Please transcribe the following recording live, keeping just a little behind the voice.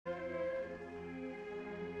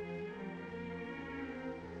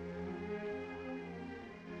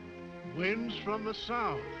Winds from the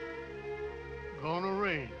south. Gonna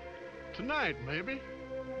rain. Tonight, maybe.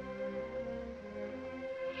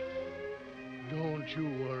 Don't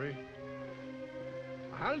you worry.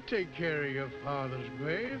 I'll take care of your father's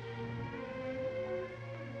grave.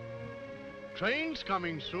 Train's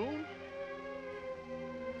coming soon.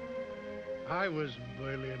 I was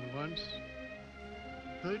Berlin once,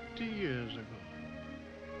 30 years ago.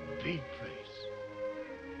 Big place.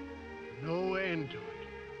 No end to it.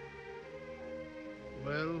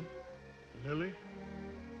 Well, Lily,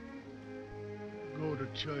 go to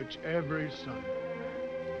church every Sunday.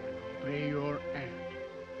 Obey your aunt.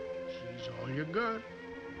 She's all you got.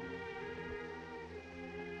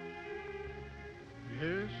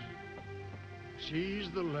 Yes, she's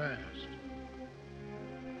the last.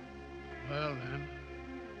 Well then,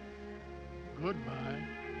 goodbye.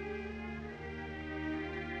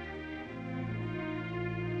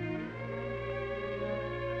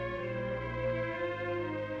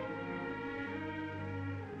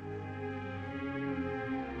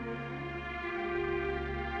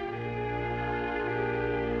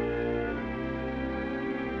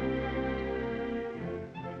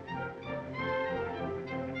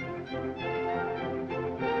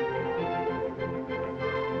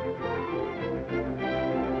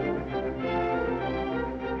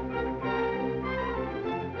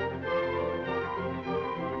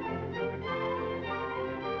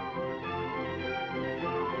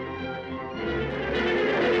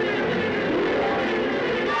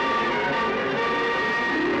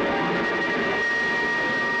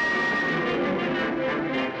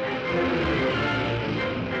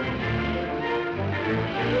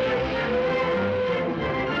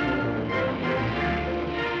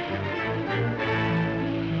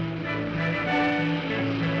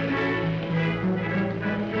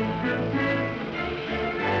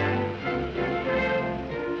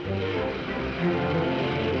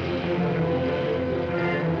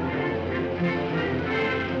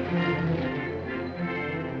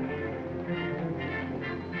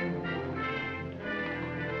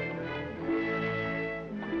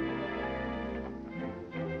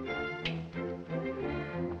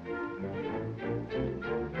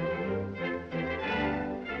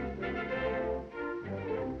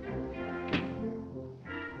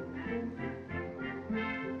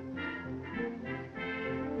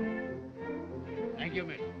 Thank you,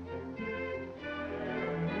 miss.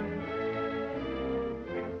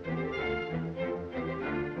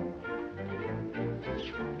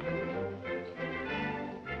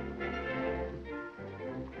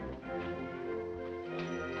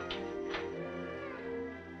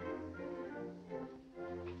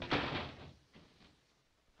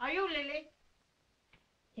 Are you Lily?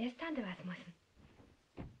 Yes, Tante, was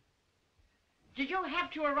müssen? Did you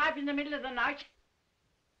have to arrive in the middle of the night?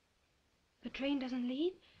 The train doesn't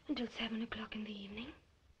leave until 7 o'clock in the evening.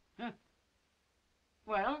 Huh.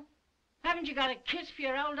 Well, haven't you got a kiss for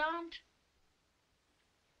your old aunt?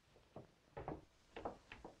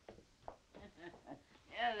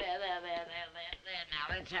 There.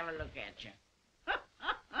 Now, let's have a look at you.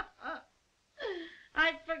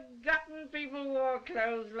 I'd forgotten people wore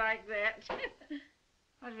clothes like that.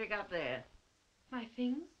 What have you got there? My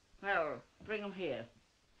things? Well, bring them here.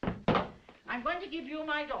 I'm going to give you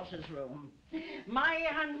my daughter's room. My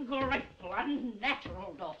ungrateful,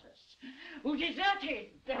 unnatural daughters, who deserted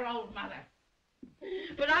their old mother.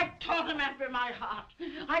 But I've torn them out with my heart.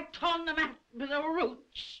 I've torn them out with the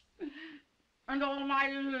roots. And all my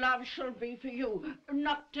love shall be for you,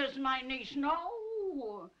 not as my niece,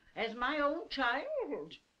 no, as my own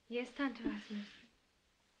child. Yes, Tante, was müssen?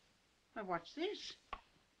 Now, what's this?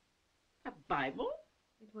 A Bible?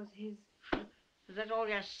 It was his. Is that all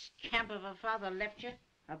your scamp of a father left you?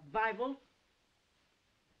 A Bible?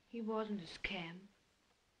 He wasn't a scamp.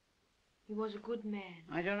 He was a good man.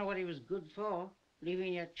 I don't know what he was good for,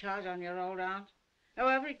 leaving your charge on your old aunt.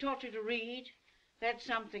 However, he taught you to read. That's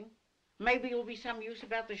something. Maybe you'll be some use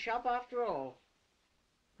about the shop after all.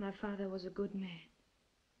 My father was a good man.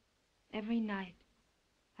 Every night,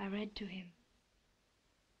 I read to him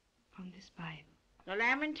from this Bible. The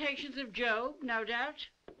Lamentations of Job, no doubt?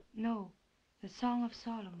 No, the Song of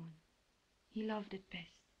Solomon. He loved it best.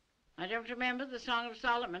 I don't remember the Song of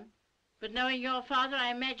Solomon, but knowing your father,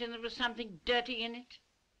 I imagine there was something dirty in it.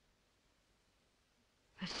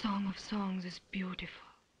 The Song of Songs is beautiful.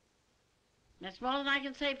 That's more than I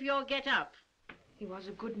can say for your get-up. He was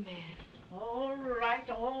a good man. All right,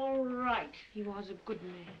 all right. He was a good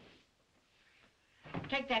man.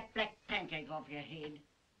 Take that black pancake off your head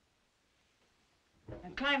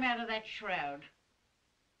and climb out of that shroud.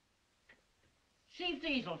 See if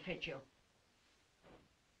these'll fit you.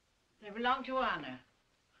 They belong to Aherne.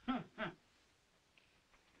 Have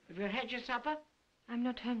you had your supper? I'm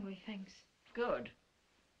not hungry, thanks. Good.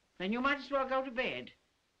 Then you might as well go to bed.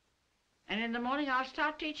 And in the morning I'll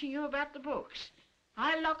start teaching you about the books.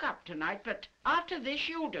 I'll lock up tonight, but after this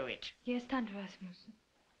you'll do it. Yes, Tante Rasmus.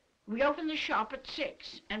 We open the shop at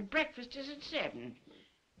 6, and breakfast is at 7.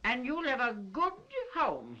 And you'll have a good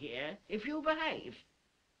home here if you behave.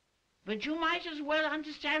 But you might as well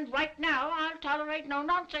understand right now I'll tolerate no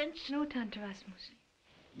nonsense. No, Tante Rasmus.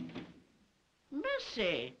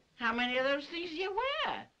 Mercy, how many of those things do you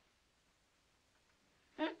wear?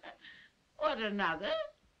 What, another?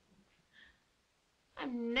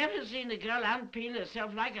 I've never seen a girl unpeel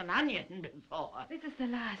herself like an onion before. This is the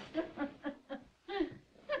last.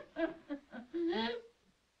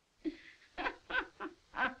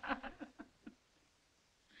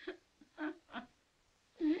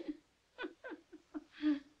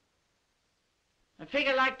 A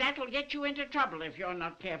figure like that will get you into trouble if you're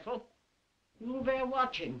not careful. You'll bear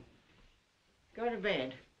watching. Go to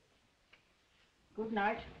bed. Good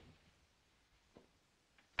night.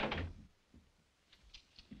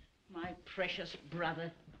 My precious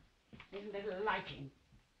brother. His little liking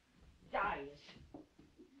dies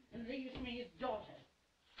and leaves me his daughter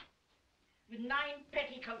with 9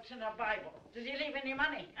 petticoats and a Bible. Does he leave any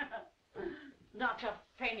money? Not a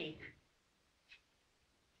penny.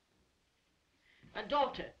 A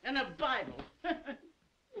daughter and a Bible.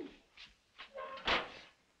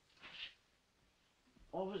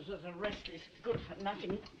 Always was a restless,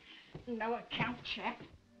 good-for-nothing, no-account chap.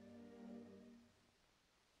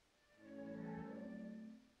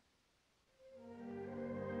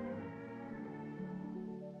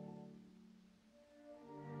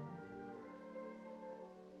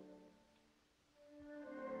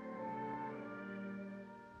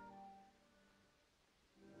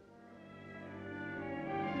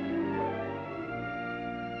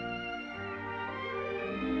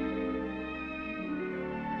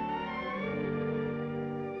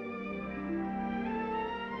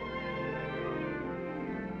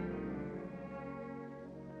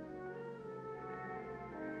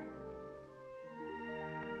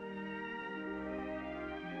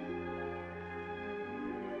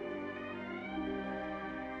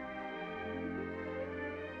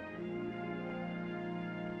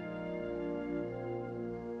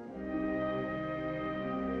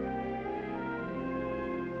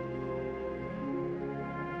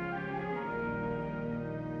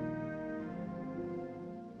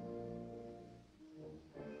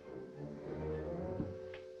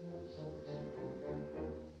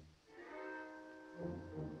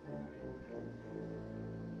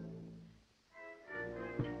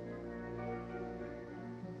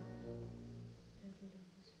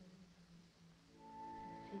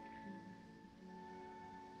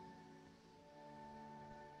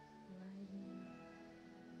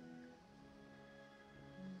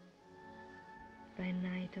 By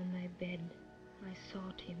night on my bed I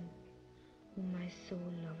sought him, whom my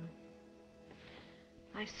soul loveth.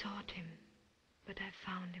 I sought him, but I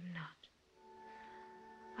found him not.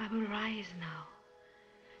 I will rise now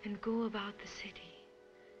and go about the city,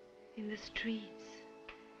 in the streets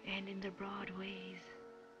and in the broad ways.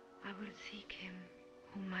 I will seek him,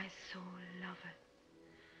 whom my soul loveth.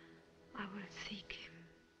 I will seek him,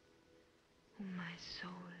 whom my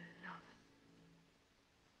soul loveth.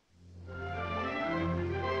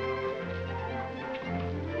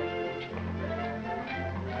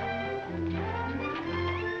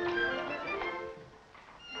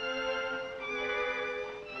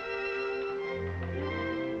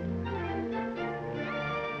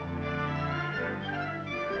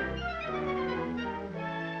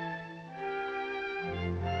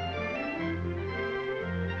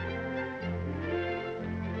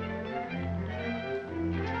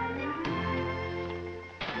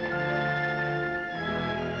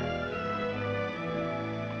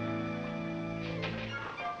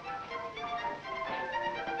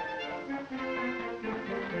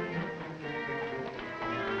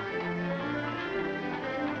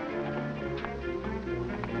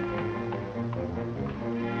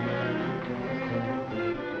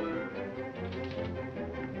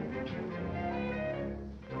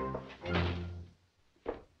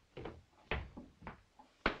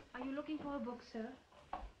 For a book, sir?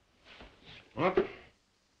 What?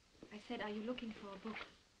 I said, are you looking for a book?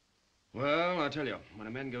 Well, I tell you, when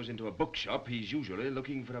a man goes into a bookshop, he's usually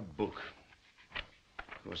looking for a book.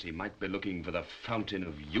 Of course, he might be looking for the Fountain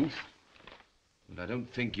of Youth, but I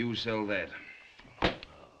don't think you sell that.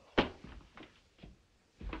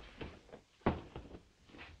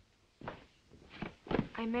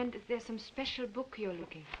 I meant if there's some special book you're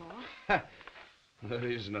looking for. There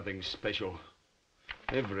is nothing special.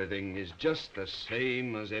 Everything is just the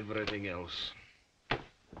same as everything else.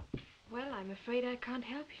 Well, I'm afraid I can't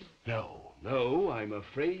help you. No, I'm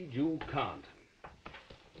afraid you can't.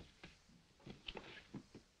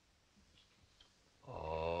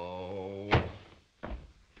 Oh.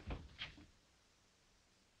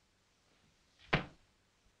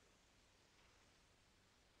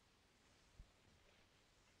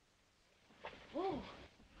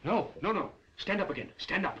 Oh. No. Stand up again.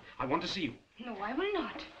 Stand up. I want to see you. No, I will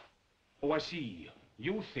not. Oh, I see.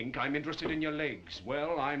 You think I'm interested in your legs.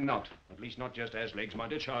 Well, I'm not. At least not just as legs, my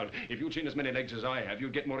dear child. If you'd seen as many legs as I have,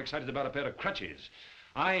 you'd get more excited about a pair of crutches.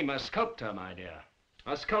 I'm a sculptor, my dear.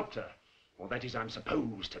 A sculptor. Or that is, I'm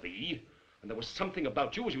supposed to be. And there was something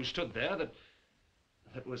about you as you stood there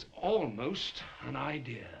that was almost an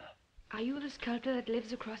idea. Are you the sculptor that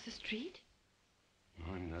lives across the street?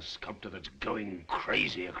 I'm the sculptor that's going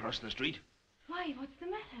crazy across the street. Why? What's the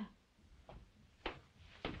matter?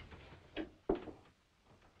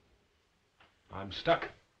 I'm stuck.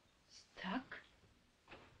 Stuck?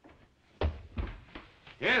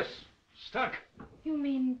 Yes, stuck. You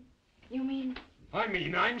mean... I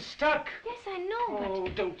mean, I'm stuck. Yes, I know, but... Oh,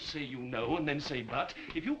 don't say you know and then say but.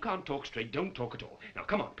 If you can't talk straight, don't talk at all. Now,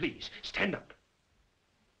 come on, please, stand up.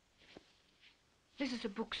 This is a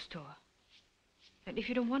bookstore. And if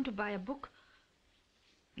you don't want to buy a book,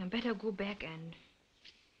 then better go back and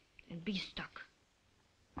be stuck.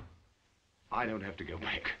 I don't have to go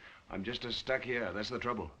back. I'm just as stuck here. That's the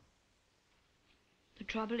trouble. The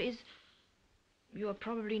trouble is, you are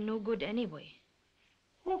probably no good anyway.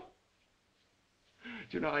 Oh.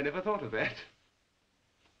 Do you know, I never thought of that.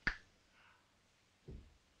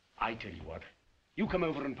 I tell you what. You come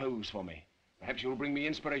over and pose for me. Perhaps you'll bring me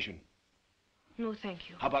inspiration. No,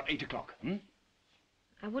 thank you. How about 8 o'clock,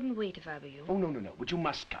 I wouldn't wait if I were you. Oh, no. But you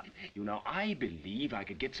must come. You know, I believe I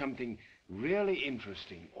could get something really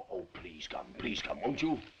interesting. Oh, please come, won't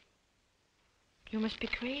you? You must be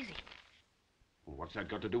crazy. Well, what's that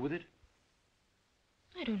got to do with it?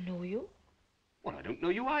 I don't know you. Well, I don't know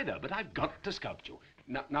you either, but I've got to sculpt you.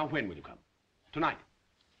 Now, when will you come? Tonight?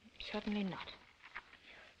 Certainly not.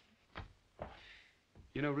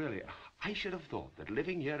 You know, really, I should have thought that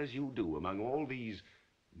living here as you do among all these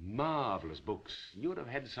marvelous books, you'd have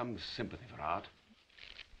had some sympathy for art.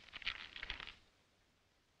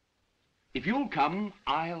 If you'll come,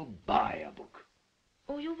 I'll buy a book.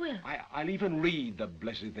 Oh, you will? I'll even read the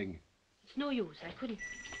blessed thing. It's no use. I couldn't...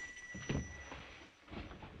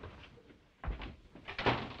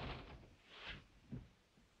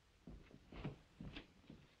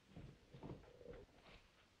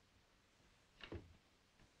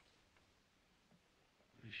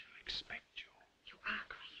 I shall expect you. You are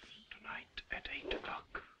crazy. Tonight at 8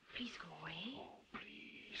 o'clock. Please go away. Oh,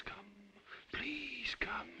 please come. Please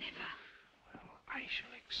come. Never. Well, I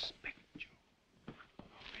shall expect you.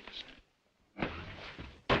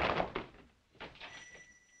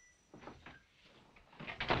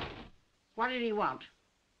 What did he want?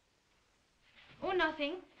 Oh,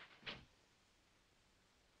 nothing.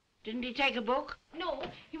 Didn't he take a book? No,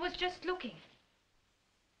 he was just looking.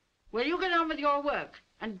 Well, you get on with your work.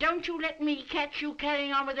 And don't you let me catch you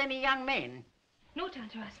carrying on with any young men. No,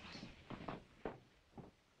 Tante Rasmus.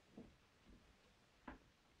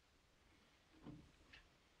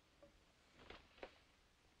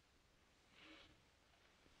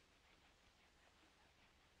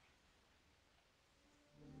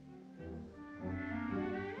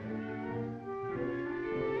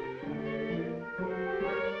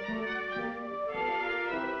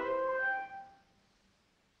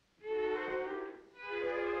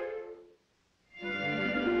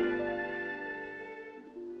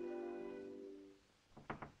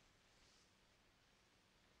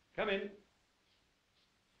 Come in.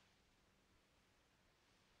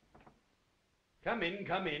 Come in,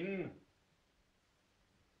 come in.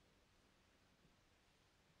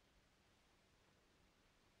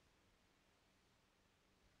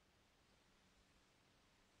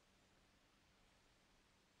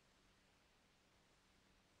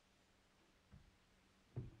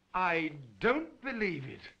 I don't believe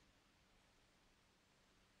it.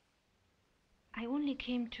 I only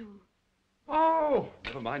came to... Oh,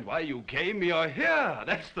 never mind why you came. You're here.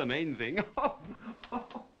 That's the main thing.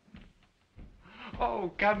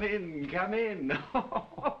 Oh, come in, come in.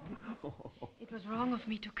 It was wrong of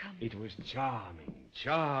me to come. It was charming,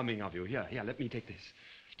 charming of you. Here, let me take this.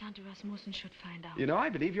 If Tante Rasmussen should find out. You know, I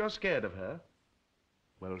believe you're scared of her.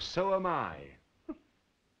 Well, so am I.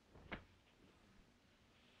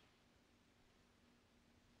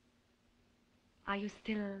 Are you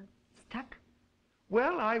still stuck?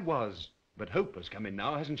 Well, I was. But Hope has come in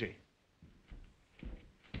now, hasn't she?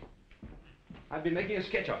 I've been making a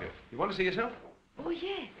sketch of you. You want to see yourself? Oh,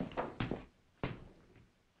 yes.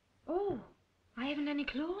 Oh, I haven't any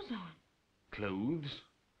clothes on. Clothes?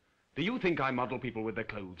 Do you think I model people with their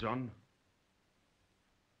clothes on?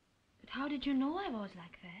 But how did you know I was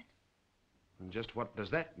like that? And just what does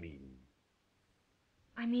that mean?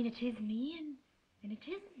 I mean, it is me and it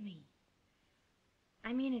isn't me.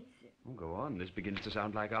 I mean, it's... Oh, go on. This begins to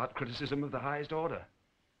sound like art criticism of the highest order.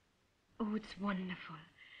 Oh, it's wonderful.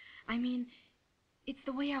 I mean, it's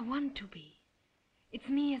the way I want to be. It's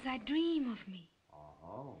me as I dream of me.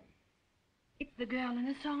 Oh. It's the girl in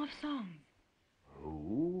the Song of Songs.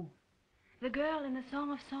 Who? The girl in the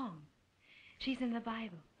Song of Songs. She's in the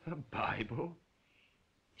Bible. The Bible?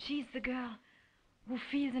 She's the girl who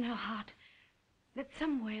feels in her heart that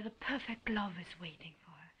somewhere the perfect love is waiting for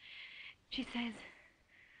her. She says,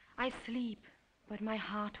 I sleep, but my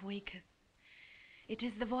heart waketh. It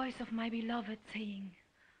is the voice of my beloved saying,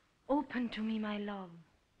 open to me, my love,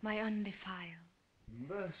 my undefiled.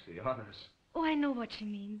 Mercy on us. Oh, I know what she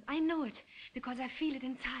means. I know it, because I feel it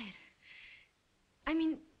inside. I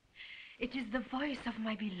mean, it is the voice of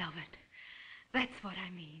my beloved. That's what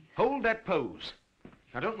I mean. Hold that pose.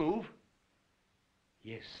 Now, don't move.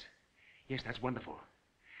 Yes. Yes, that's wonderful.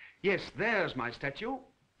 Yes, there's my statue,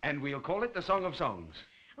 and we'll call it the Song of Songs.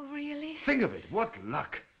 Oh, really? Think of it. What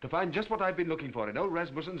luck to find just what I've been looking for in old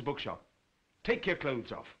Rasmussen's bookshop. Take your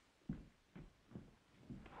clothes off.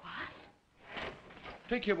 What?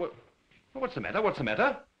 Take your... What's the matter? What's the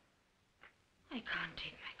matter? I can't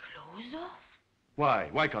take my clothes off. Why?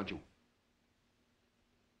 Why can't you?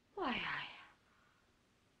 Why,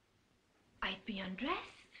 I'd be undressed.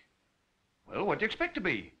 Well, what do you expect to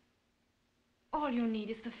be? All you need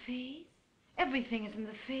is the face. Everything is in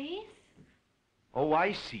the face. Oh,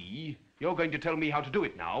 I see. You're going to tell me how to do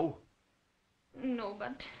it now. No,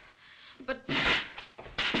 but...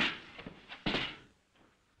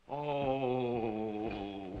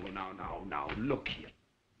 Oh, now, look here.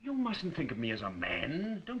 You mustn't think of me as a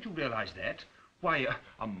man. Don't you realize that? Why,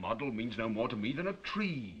 a model means no more to me than a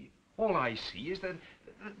tree. All I see is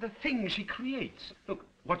the thing she creates. Look,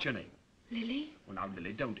 what's your name? Lily? Well, now,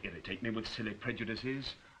 Lily, don't irritate me with silly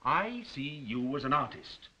prejudices. I see you as an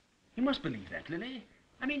artist. You must believe that, Lily.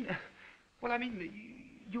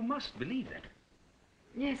 You must believe that.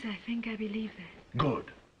 Yes, I think I believe that. Good.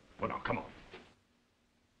 Well, now, come on.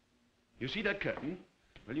 You see that curtain?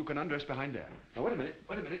 Well, you can undress behind there. Now, wait a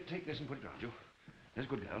minute. Take this and put it round you. There's a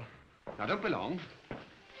good girl. Now, don't be long.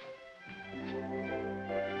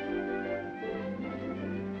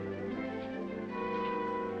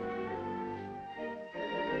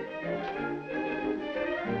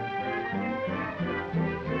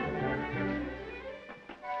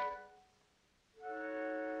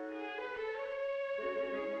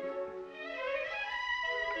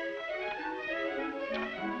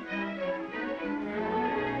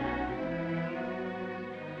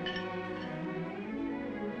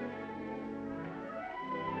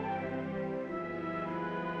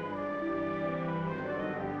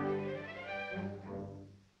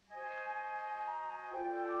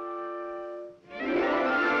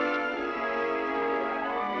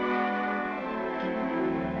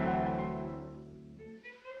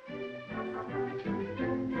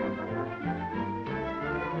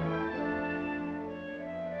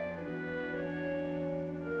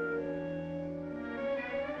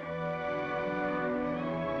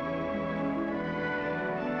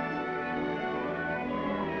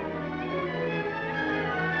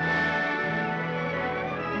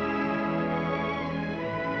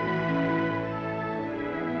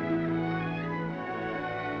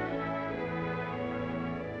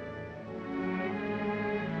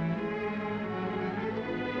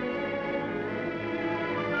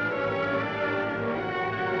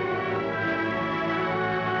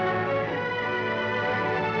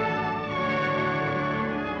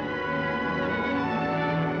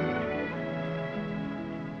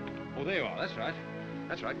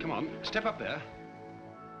 That's right. Come on. Step up there.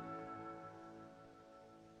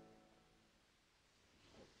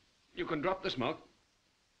 You can drop the smoke.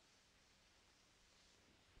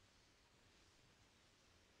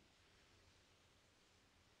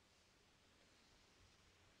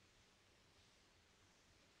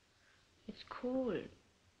 It's cold.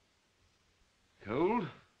 Cold?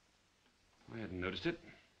 I hadn't noticed it.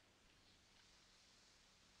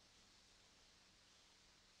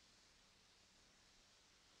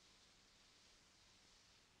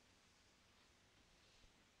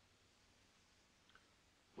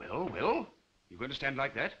 Well, you going to stand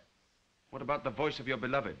like that? What about the voice of your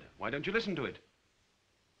beloved? Why don't you listen to it?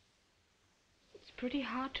 It's pretty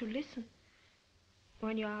hard to listen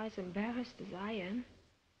when you are as embarrassed as I am.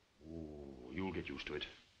 Oh, you'll get used to it.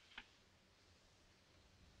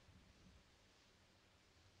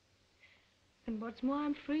 And what's more,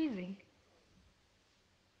 I'm freezing.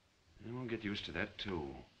 You'll get used to that, too.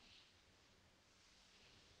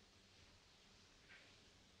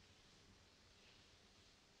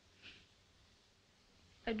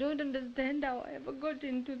 I don't understand how I ever got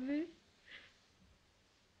into this.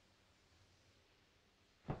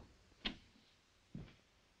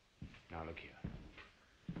 Now, look here.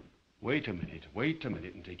 Wait a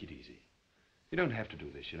minute and take it easy. You don't have to do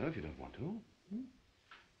this, you know, if you don't want to. Hmm?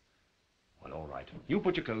 Well, all right. You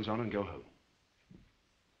put your clothes on and go home.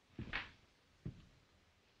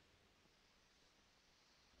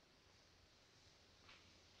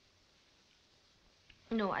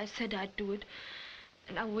 No, I said I'd do it,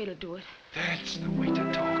 and I will do it. That's the way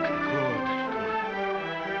to talk. Good.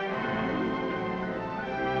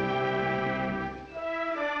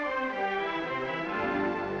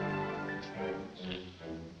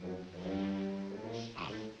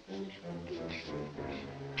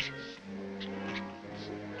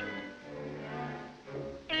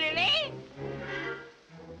 Lily?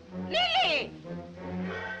 Lily!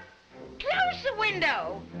 Close the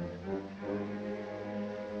window!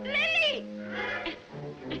 Lily!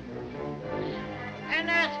 An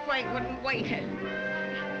earthquake wouldn't wait it.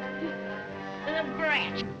 The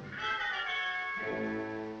brat.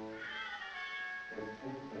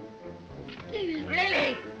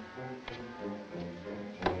 Lily!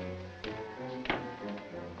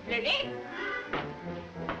 Lily?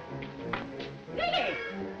 Lily!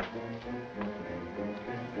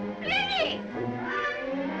 Lily!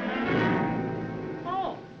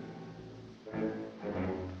 Oh.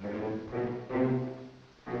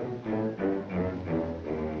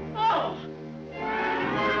 Oh!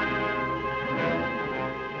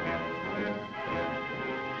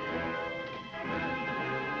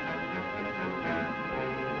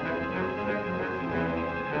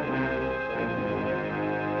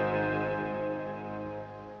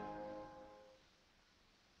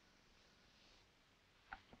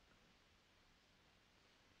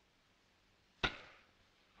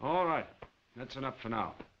 All right. That's enough for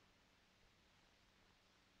now.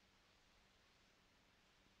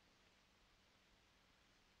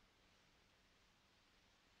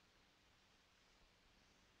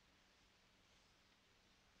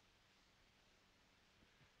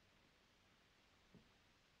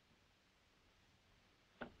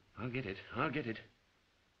 I'll get it.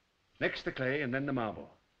 Next the clay and then the marble.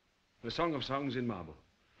 The Song of Songs in marble.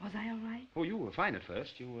 Was I all right? Oh, you were fine at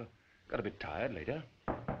first. You got a bit tired later.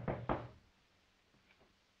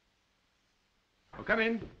 Oh, come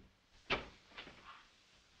in.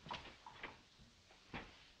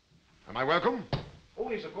 Am I welcome?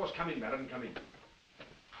 Oh, yes, of course. Come in, Baron. Come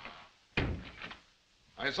in.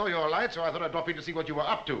 I saw your light, so I thought I'd drop in to see what you were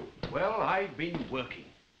up to. Well, I've been working.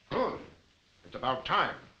 Good. It's about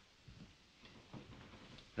time.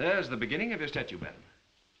 There's the beginning of your statue, Baron.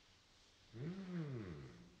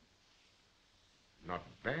 Not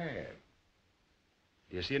bad.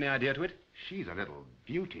 Do you see any idea to it? She's a little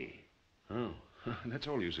beauty. Oh, that's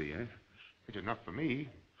all you see, eh? It's enough for me.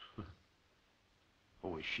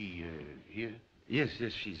 Oh, is she here? Yes,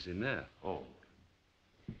 she's in there. Oh.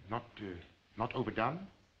 Not overdone?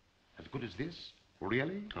 As good as this?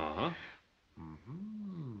 Really? Uh-huh.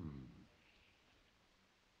 Mm-hmm.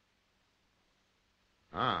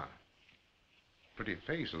 Ah. Pretty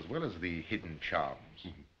face as well as the hidden charms.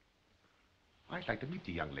 I'd like to meet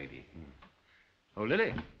the young lady. Oh,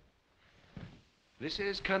 Lily. This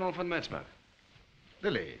is Colonel von Merzbach.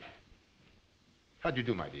 Lily. How do you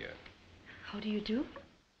do, my dear? How do you do?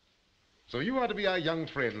 So you are to be our young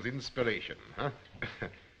friend's inspiration, huh?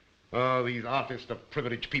 Oh, these artists are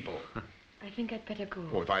privileged people. I think I'd better go.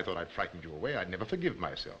 Oh, if I thought I'd frightened you away, I'd never forgive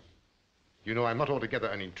myself. You know, I'm not altogether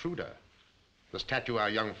an intruder. The statue our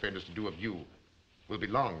young friend is to do of you will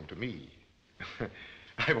belong to me.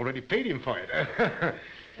 I've already paid him for it.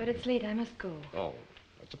 But it's late. I must go. Oh,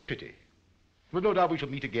 that's a pity. But no doubt we shall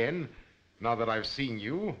meet again. Now that I've seen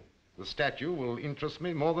you, the statue will interest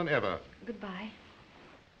me more than ever. Goodbye.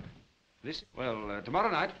 Well, tomorrow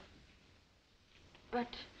night. But...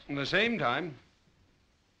 At the same time.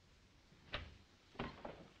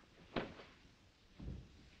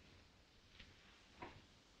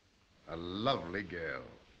 A lovely girl.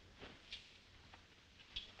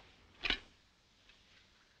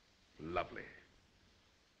 Lovely.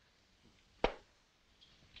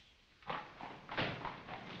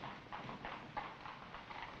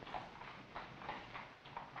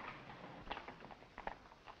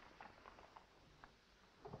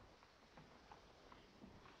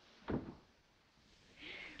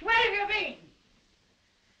 been?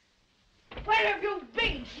 Where have you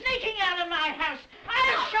been? Sneaking out of my house.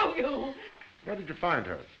 I'll show you. Where did you find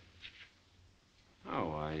her?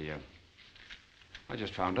 Oh, I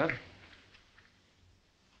just found her.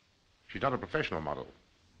 She's not a professional model.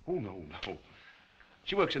 Oh, no, no.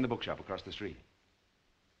 She works in the bookshop across the street.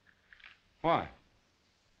 Why?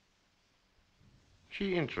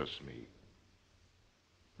 She interests me.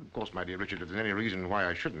 Of course, my dear Richard, if there's any reason why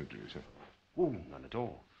I shouldn't do so. Oh, none at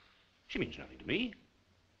all. She means nothing to me.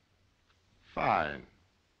 Fine.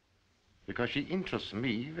 Because she interests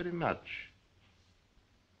me very much.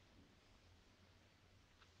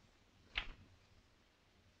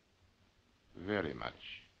 Very much.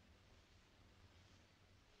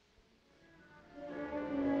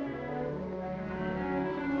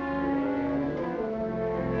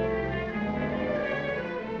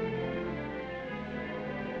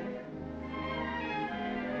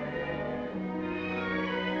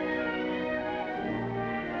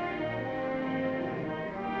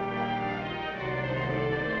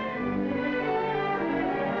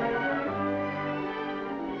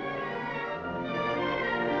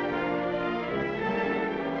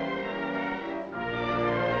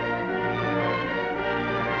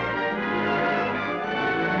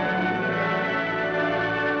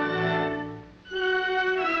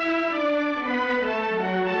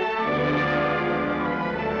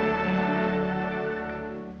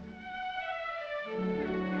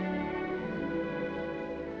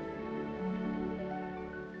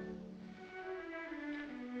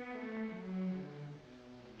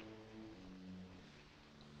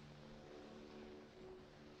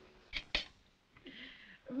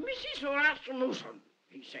 Mrs. Rasmussen,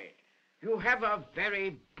 he said, you have a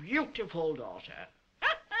very beautiful daughter.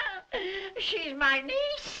 She's my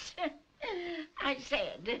niece, I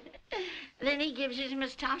said. Then he gives his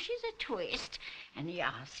moustaches a twist and he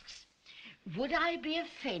asks, would I be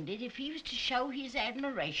offended if he was to show his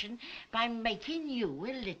admiration by making you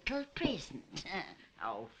a little present?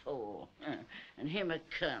 Oh, fool. And him a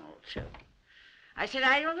colonel, too. I said,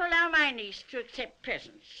 I don't allow my niece to accept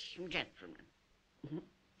presents from gentlemen.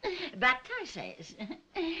 But, I says,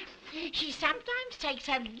 she sometimes takes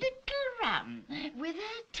a little rum with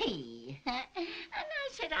her tea. And I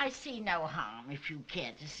said, I see no harm if you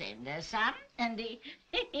care to send her some. And he...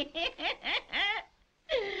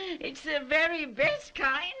 It's the very best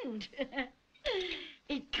kind.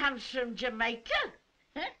 It comes from Jamaica.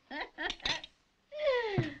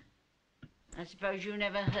 I suppose you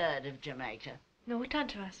never heard of Jamaica? No,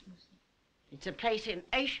 Tante Rasmussen. It's a place in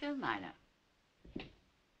Asia Minor.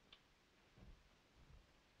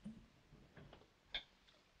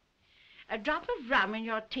 A drop of rum in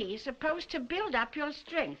your tea is supposed to build up your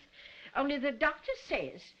strength. Only the doctor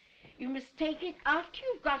says you must take it after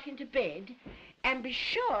you've got into bed and be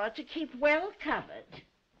sure to keep well covered,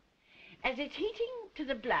 as it's heating to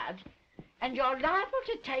the blood and you're liable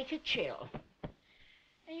to take a chill.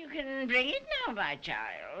 You can bring it now, my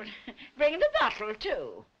child. Bring the bottle,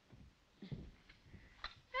 too.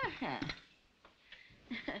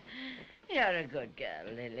 You're a good girl,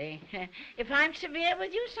 Lily. If I'm severe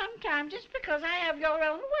with you sometimes, it's because I have your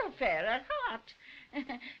own welfare at heart.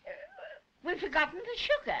 We've forgotten the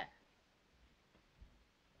sugar.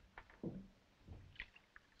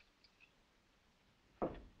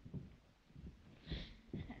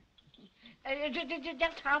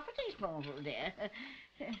 Just half a teaspoonful, dear.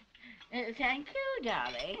 Thank you,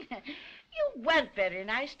 darling. You weren't very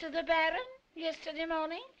nice to the Baron yesterday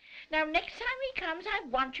morning. Now, next time he comes, I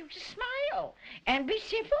want you to smile and be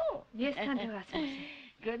civil. Yes, Tante Rasmussen.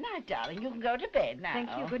 Good night, darling. You can go to bed now. Thank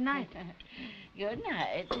you. Good night. Good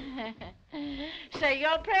night. Say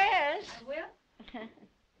your prayers. I will.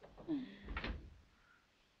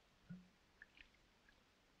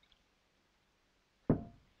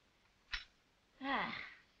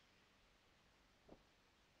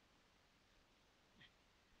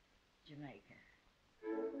 Jamaica.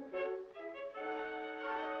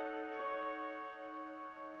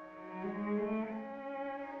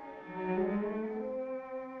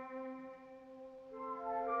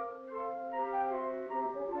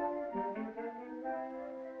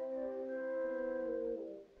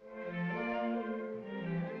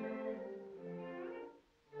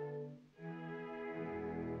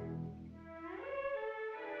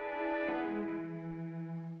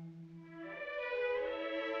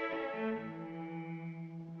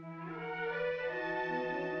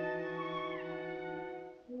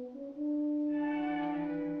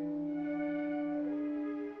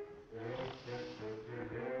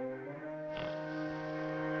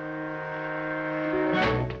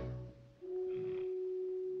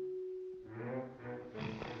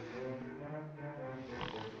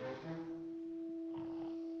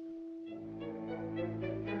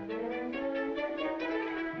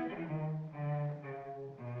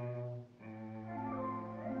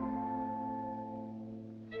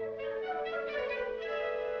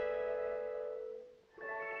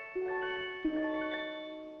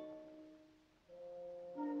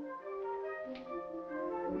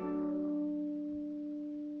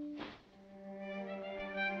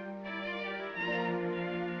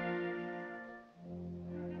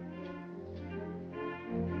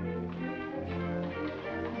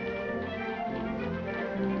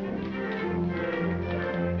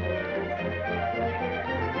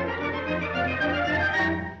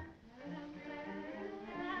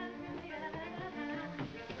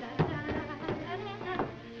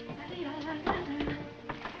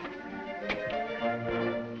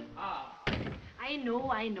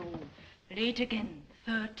 I know. Late again.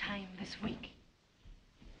 Third time this week.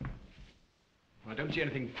 I don't see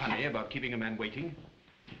anything funny about keeping a man waiting.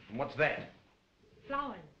 And what's that?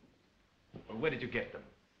 Flowers. Well, where did you get them?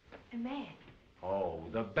 A man. Oh,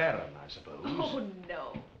 the Baron, I suppose. Oh,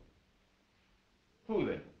 no. Who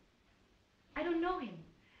then? I don't know him.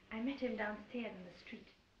 I met him downstairs in the street.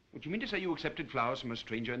 What, you mean to say you accepted flowers from a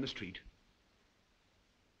stranger in the street?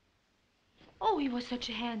 Oh, he was such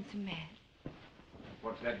a handsome man.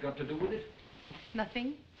 What's that got to do with it?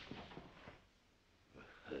 Nothing.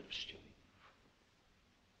 The herbs, Jimmy.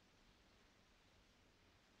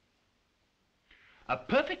 A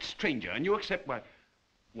perfect stranger, and you accept why,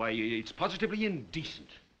 it's positively indecent.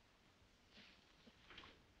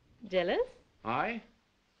 Jealous? I?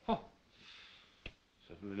 Oh,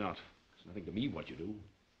 certainly not. It's nothing to me what you do.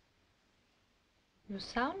 You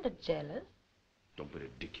sounded jealous. Don't be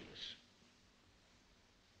ridiculous.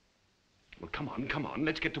 Well, come on,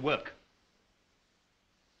 let's get to work.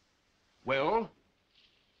 Well?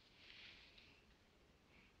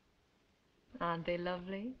 Aren't they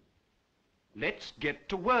lovely? Let's get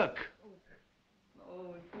to work.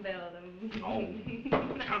 Oh, smell them. Oh,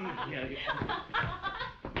 come here.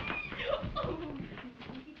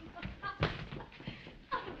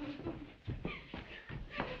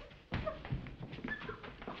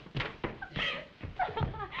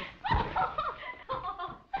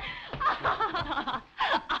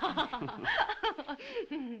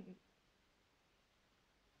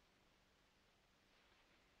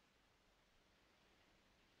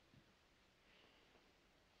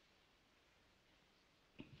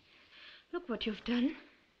 Look what you've done.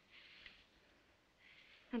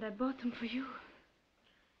 And I bought them for you.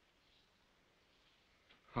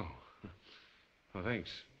 Oh, thanks.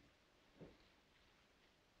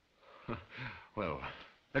 Well,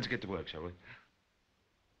 let's get to work, shall we?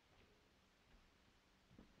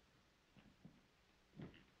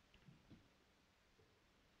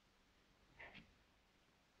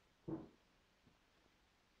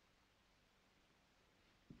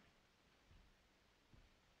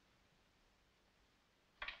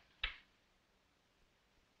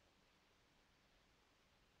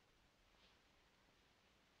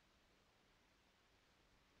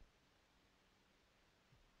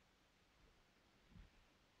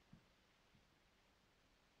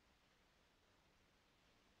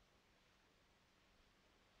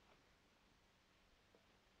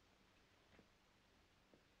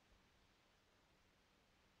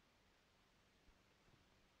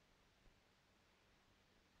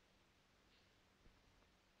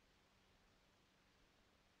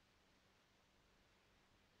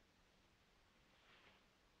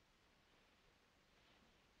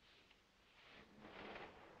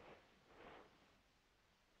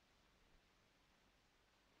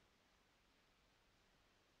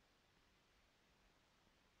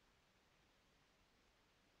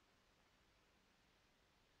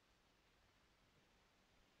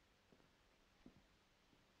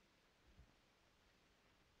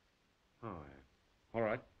 Oh, yeah. All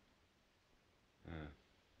right.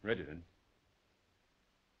 Ready then.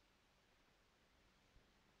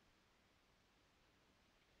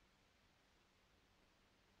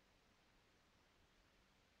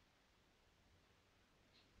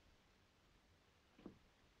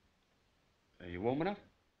 Are you warm enough?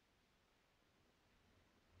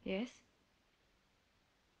 Yes?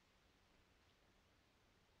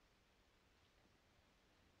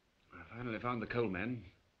 I finally found the coal man.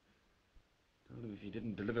 Told him if he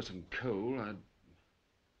didn't deliver some coal,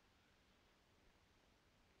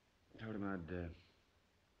 told him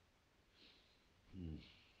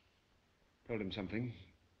told him something.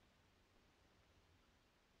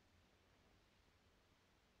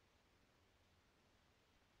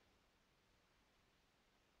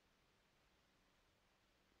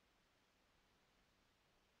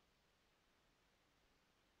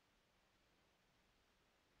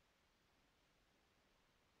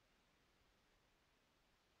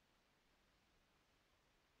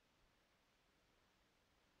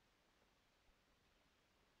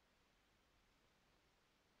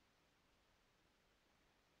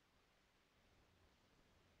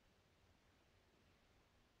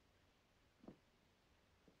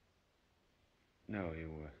 No,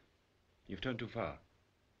 you've turned too far.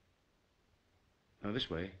 No, this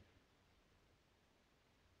way.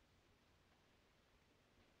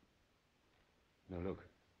 No, look.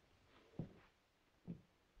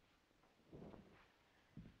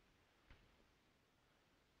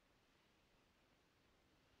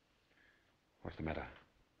 What's the matter?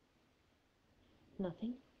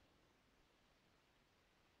 Nothing.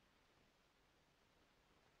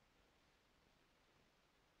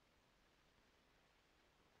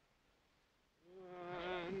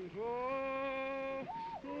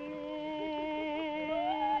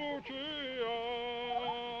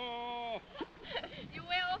 You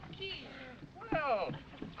way off key. Well,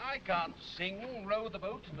 I can't sing, row the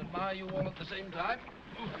boat, and admire you all at the same time.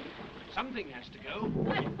 Something has to go.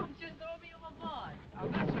 Why don't you throw me overboard? Now,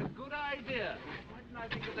 that's a good idea. Why didn't I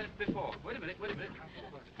think of that before? Wait a minute, wait a minute.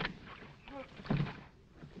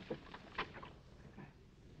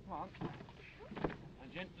 Come on.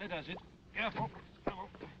 And gently does it. Careful. Come on.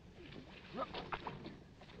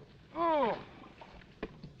 Oh!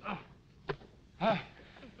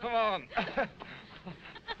 Come on.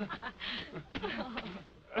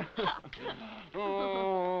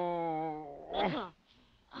 Oh.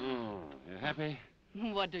 You happy?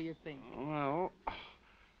 What do you think? Well, I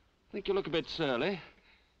think you look a bit surly.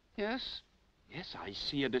 Yes? Yes, I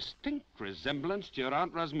see a distinct resemblance to your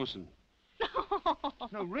Aunt Rasmussen.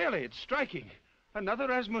 No, really, it's striking. Another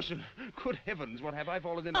Rasmussen. Good heavens, what have I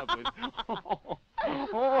fallen in love with?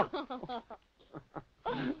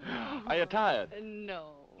 Are you tired?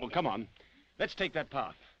 No. Well, come on. Let's take that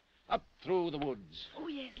path. Up through the woods. Oh,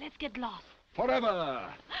 yes, let's get lost. Forever.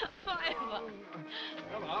 Forever.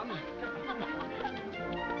 Come on.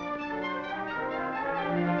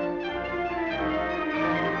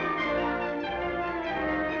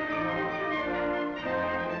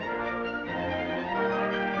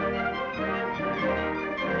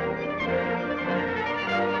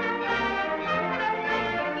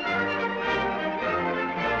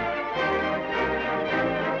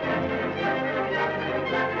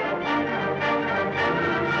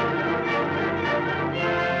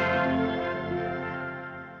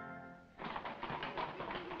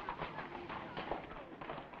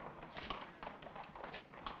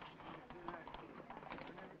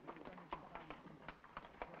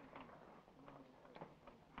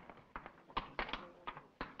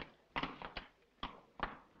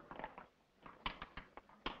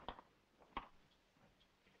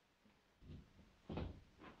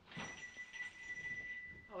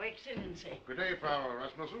 Oh, Excellency. Good day, Frau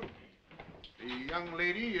Rasmussen. The young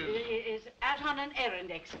lady is... Is out on an errand,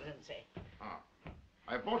 Excellency. Ah.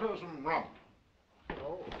 I bought her some rum.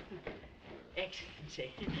 Oh,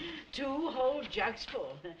 Excellency. 2 whole jugs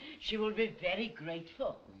full. She will be very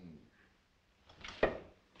grateful. I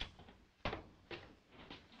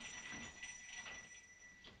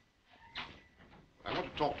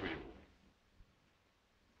want to talk to you.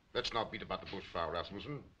 Let's not beat about the bush, Frau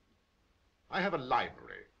Rasmussen. I have a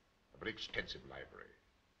library, a very extensive library.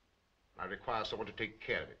 I require someone to take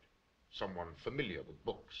care of it, someone familiar with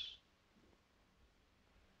books.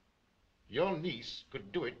 Your niece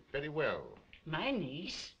could do it very well. My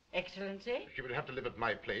niece, Excellency? She would have to live at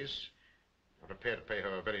my place. I'm prepared to pay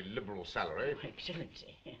her a very liberal salary. Oh,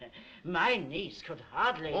 Excellency, my niece could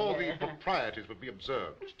hardly... All the proprieties would be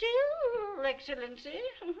observed. Still, Excellency,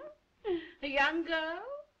 a young girl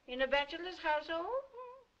in a bachelor's household?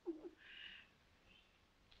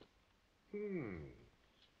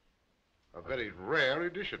 A very rare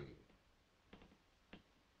edition.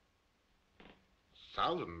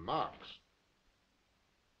 1,000 marks.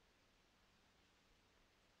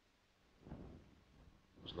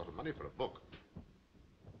 That's a lot of money for a book.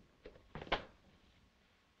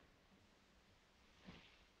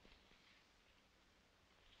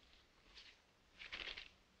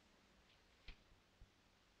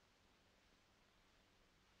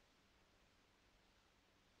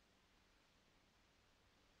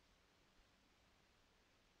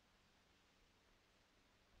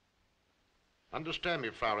 Understand me,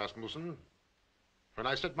 Frau Rasmussen. When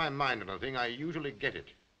I set my mind on a thing, I usually get it.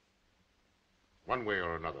 One way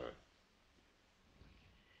or another.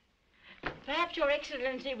 Perhaps Your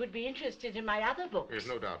Excellency would be interested in my other books. Yes,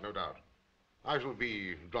 no doubt, no doubt. I shall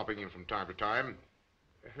be dropping in from time to time.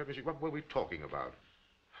 Let me see, what were we talking about?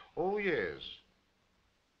 Oh, yes.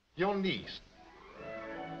 Your niece.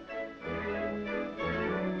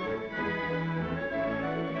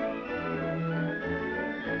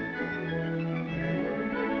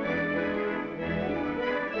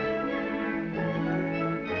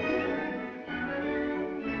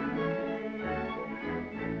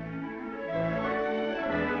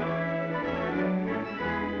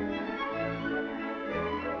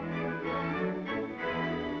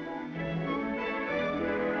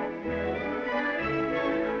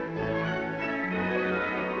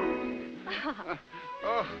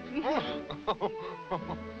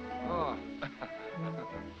 Oh.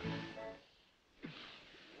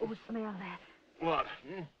 Oh, smell that. What?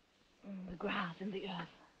 The grass and the earth.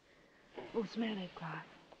 Oh, smell that grass.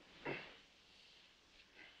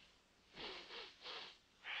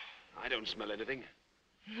 I don't smell anything.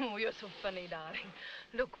 Oh, you're so funny, darling.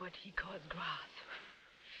 Look what he calls grass.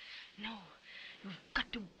 No, you've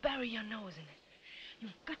got to bury your nose in it.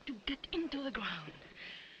 You've got to get into the ground.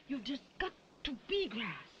 You've just got to be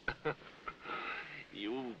grass.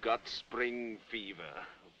 You've got spring fever.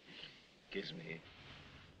 Kiss me.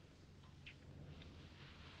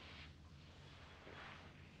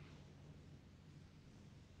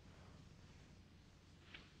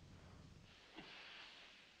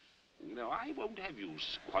 No, I won't have you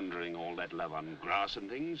squandering all that love on grass and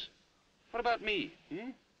things. What about me,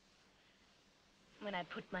 When I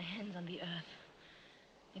put my hands on the earth,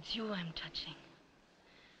 it's you I'm touching.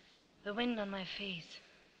 The wind on my face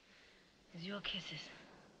is your kisses.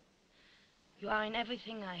 You are in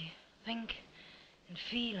everything I think and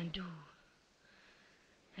feel and do,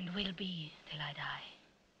 and will be till I die.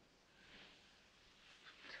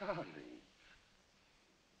 Darling.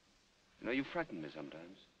 You know, you frighten me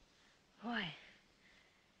sometimes. Why?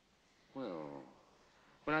 Well,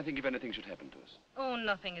 when I think if anything should happen to us. Oh,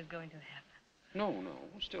 nothing is going to happen. No,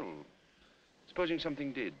 still. Supposing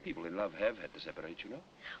something did. People in love have had to separate, you know.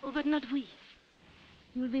 Oh, but not we.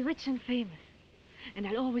 You'll be rich and famous, and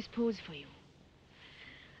I'll always pose for you.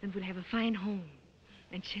 And we'll have a fine home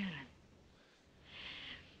and children.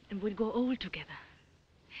 And we'll grow old together.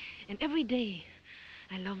 And every day,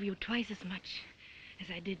 I love you twice as much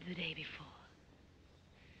as I did the day before.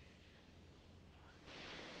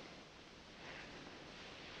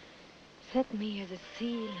 Set me as a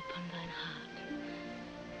seal upon thine heart,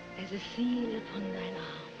 as a seal upon thine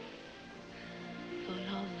arm. For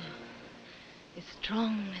love is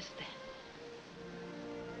strong as death.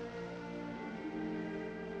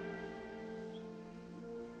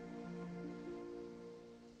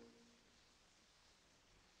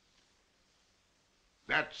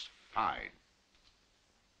 That's fine.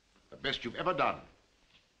 The best you've ever done.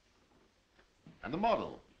 And the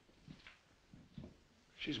model.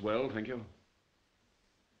 She's well, thank you.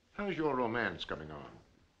 How's your romance coming on?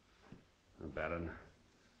 Oh, Baron,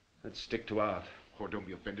 let's stick to art. Oh, don't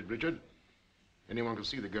be offended, Richard. Anyone can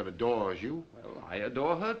see the girl adores you. Well, I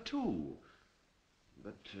adore her, too.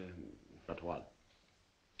 But, But what?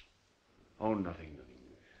 Oh, nothing.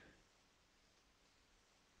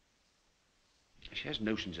 She has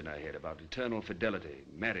notions in her head about eternal fidelity,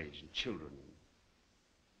 marriage, and children.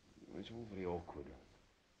 It's all very awkward.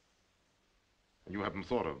 And you haven't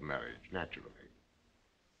thought of marriage, naturally.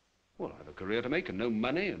 Well, I have a career to make and no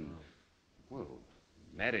money, and, well,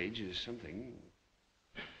 marriage is something.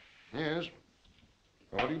 Yes.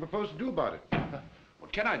 Well, what do you propose to do about it?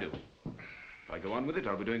 What can I do? If I go on with it,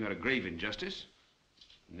 I'll be doing her a grave injustice.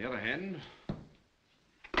 On the other hand...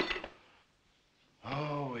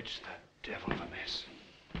 Oh, it's the devil of a mess.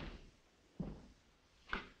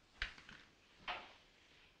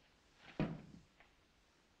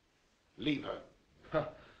 Leave her.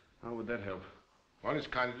 How would that help? Well, it's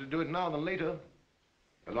kinder to do it now than later.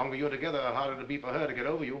 The longer you're together, the harder it'll be for her to get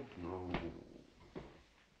over you. No.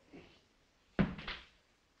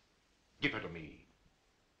 Give her to me.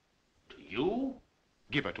 To you?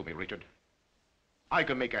 Give her to me, Richard. I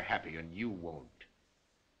can make her happy and you won't.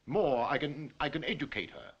 More, I can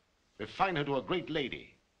educate her, refine her to a great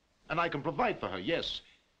lady. And I can provide for her, yes,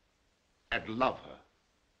 and love her.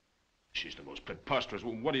 She's the most preposterous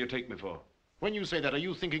woman. What do you take me for? When you say that, are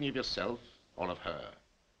you thinking of yourself or of her?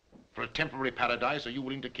 For a temporary paradise, are you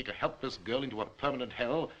willing to kick a helpless girl into a permanent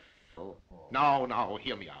hell? Now,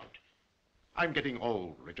 hear me out. I'm getting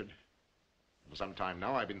old, Richard. For some time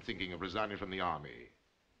now, I've been thinking of resigning from the army.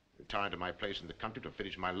 Retiring to my place in the country to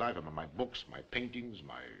finish my life among my books, my paintings,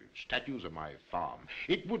 my statues, and my farm.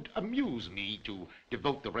 It would amuse me to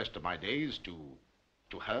devote the rest of my days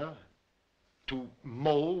to her, to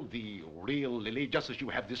mold the real Lily just as you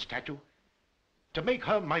have this statue, to make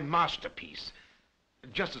her my masterpiece,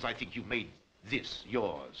 just as I think you made this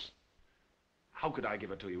yours. How could I give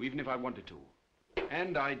her to you, even if I wanted to?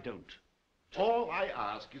 And I don't. All I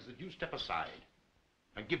ask is that you step aside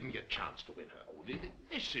and give me a chance to win her. Oh,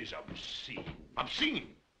 this is obscene. Obscene?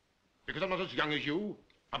 Because I'm not as young as you?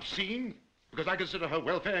 Obscene? Because I consider her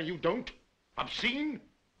welfare and you don't? Obscene?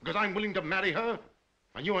 Because I'm willing to marry her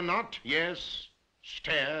and you are not? Yes,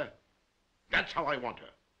 stare. That's how I want her.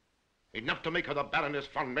 Enough to make her the Baroness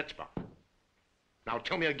von Merzbach. Now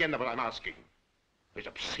tell me again that what I'm asking is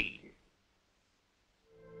obscene.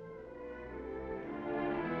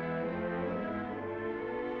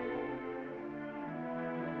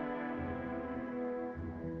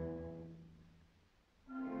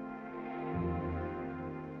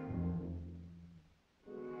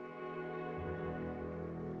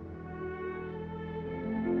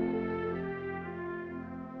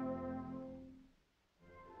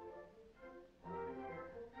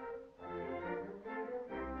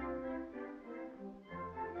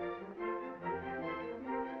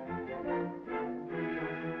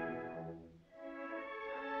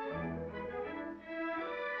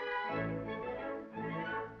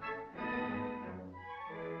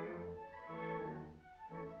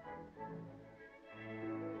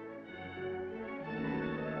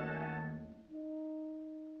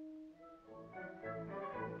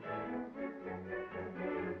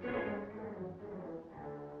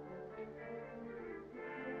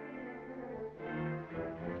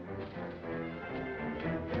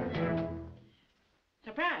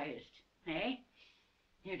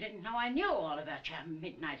 didn't know I knew all about your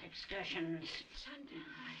midnight excursions. Tante,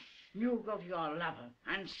 You go to your lover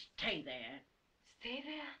and stay there. Stay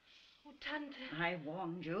there? Oh, Tante. I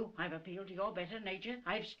warned you. I've appealed to your better nature.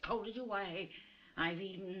 I've scolded you. I've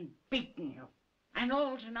even beaten you. And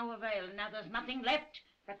all to no avail. Now there's nothing left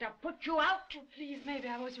but to put you out. Oh, please, maybe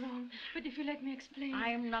I was wrong. But if you let me explain...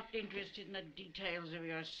 I'm not interested in the details of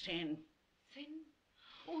your sin. Sin?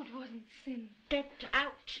 Oh, it wasn't sin. Get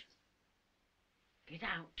out. Get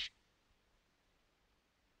out.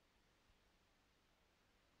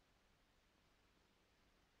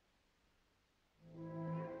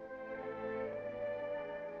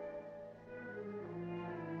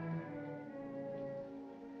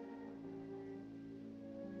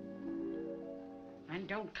 And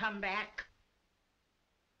don't come back.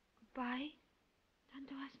 Goodbye,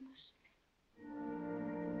 Tante Rasmus.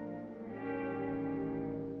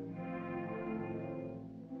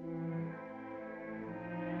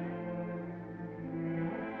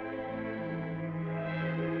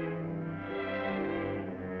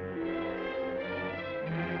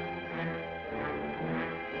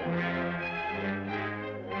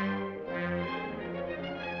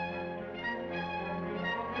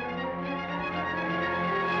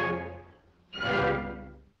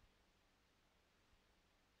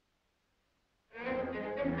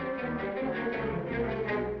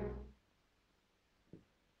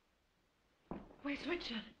 Where's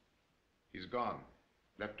Richard? He's gone.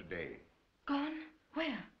 Left today. Gone?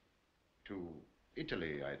 Where? To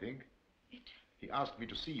Italy, I think. It... He asked me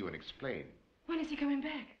to see you and explain. When is he coming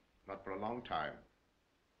back? Not for a long time.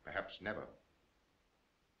 Perhaps never.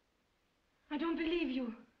 I don't believe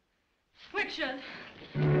you. Richard!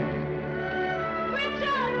 Richard!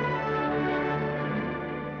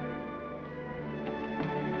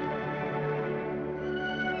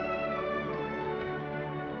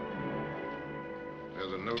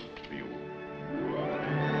 There's a note for you.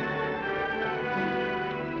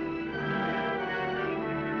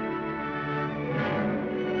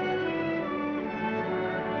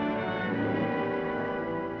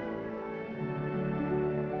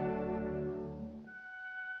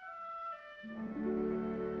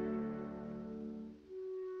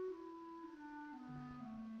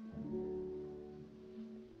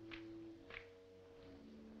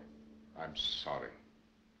 I'm sorry.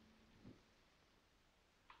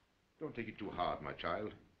 Don't take it too hard, my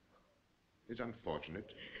child. It's unfortunate.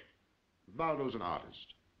 Valdo's an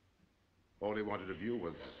artist. All he wanted of you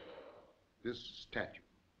was this statue.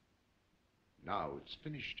 Now it's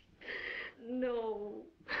finished. No.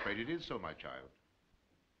 I'm afraid it is so, my child.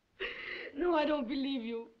 No, I don't believe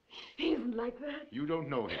you. He isn't like that. You don't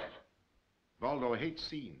know him. Valdo hates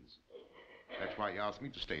scenes. That's why he asked me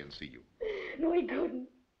to stay and see you. No, he couldn't.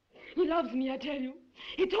 He loves me, I tell you.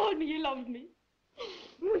 He told me he loved me.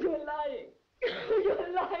 Oh, you're lying. Oh,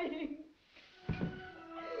 you're lying.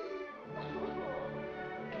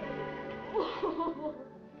 Oh.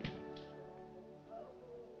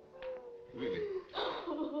 Lily.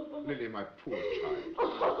 Lily, my poor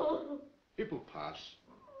child. It will pass.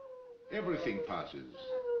 Everything passes.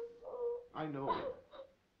 I know.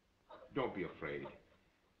 Don't be afraid.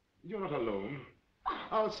 You're not alone.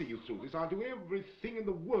 I'll see you through this. I'll do everything in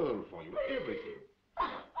the world for you. Everything.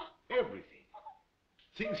 Everything.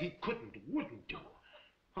 Things he couldn't, wouldn't do.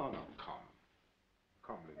 Oh, now, come.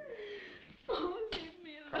 Come, Lily. Oh, leave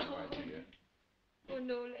me alone. Come, my dear. Oh,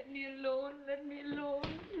 no, let me alone. Let me alone.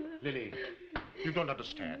 Lily, you don't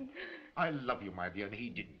understand. I love you, my dear, and he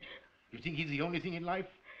didn't. You think he's the only thing in life?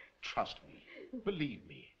 Trust me. Believe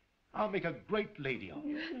me. I'll make a great lady of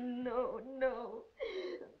you. No, no.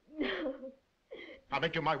 No. I'll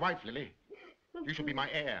make you my wife, Lily. You shall be my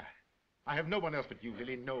heir. I have no one else but you,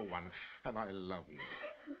 Lily, no one. And I love you.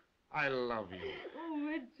 I love you. Oh,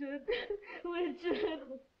 Richard. Richard.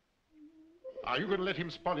 Are you going to let him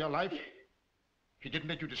spoil your life? He didn't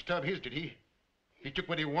let you disturb his, did he? He took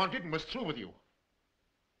what he wanted and was through with you.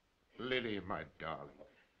 Lily, my darling,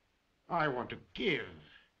 I want to give.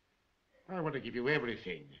 I want to give you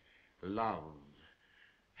everything. Love,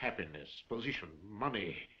 happiness, position,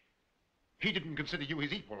 money. He didn't consider you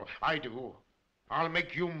his equal. I do. I'll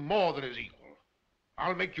make you more than his equal.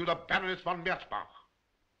 I'll make you the Baron von Merzbach.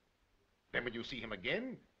 Then when you see him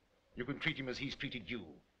again, you can treat him as he's treated you.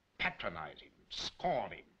 Patronize him,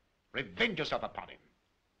 scorn him, revenge yourself upon him.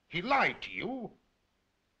 He lied to you.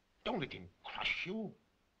 Don't let him crush you.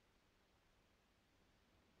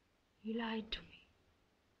 He lied to me.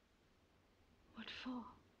 What for?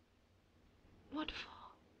 What for?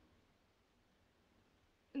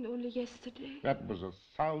 And only yesterday. That was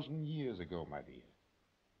 1,000 years ago, my dear.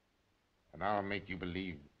 And I'll make you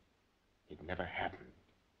believe it never happened.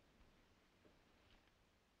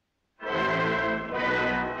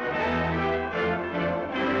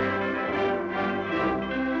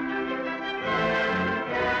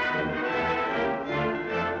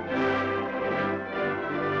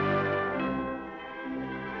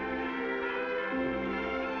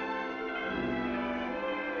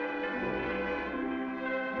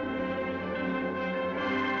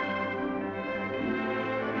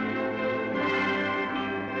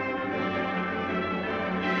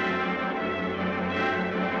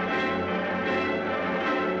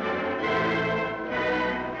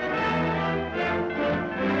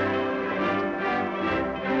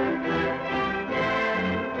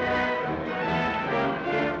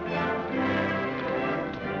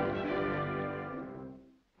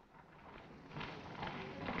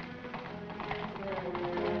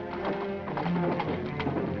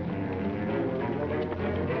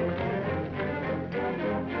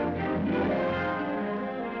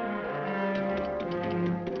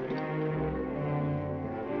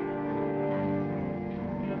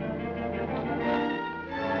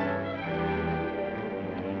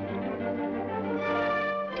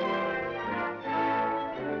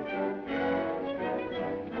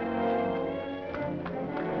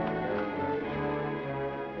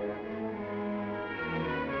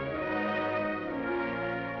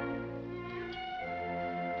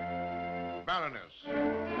 Baroness.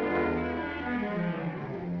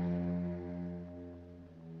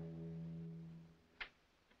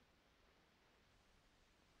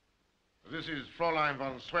 This is Fräulein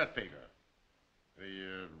von Swertfeger,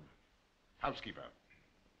 the housekeeper.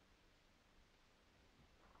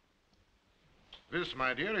 This,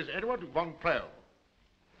 my dear, is Edward von Prell.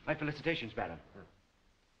 My felicitations, Baron.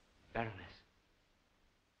 Baroness.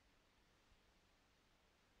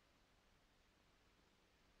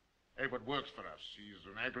 Edward works for us. He's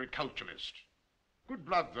an agriculturalist. Good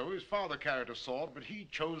blood, though. His father carried a sword, but he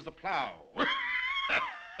chose the plow.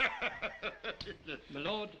 My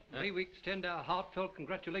lord, may we extend our heartfelt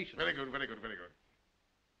congratulations. Very good, very good, very good.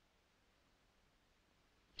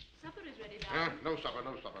 Supper is ready, Baron. No supper,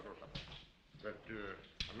 no supper, no supper. But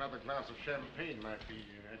another glass of champagne might be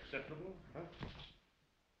acceptable, huh?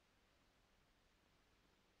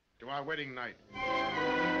 To our wedding night.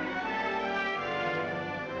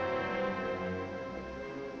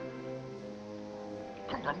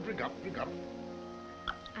 Come, come, drink up, drink up.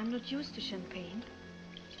 I'm not used to champagne.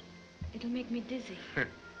 It'll make me dizzy.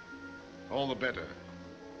 All the better.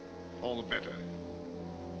 All the better.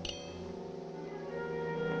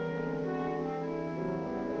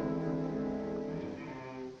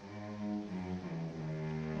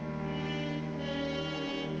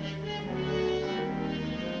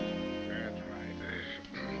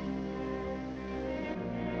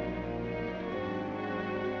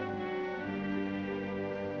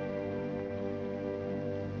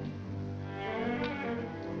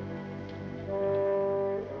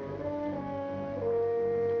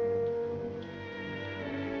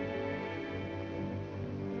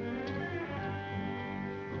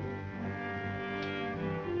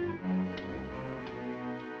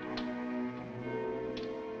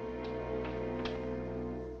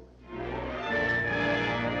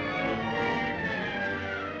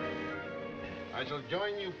 I shall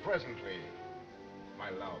join you presently, my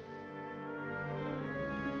love.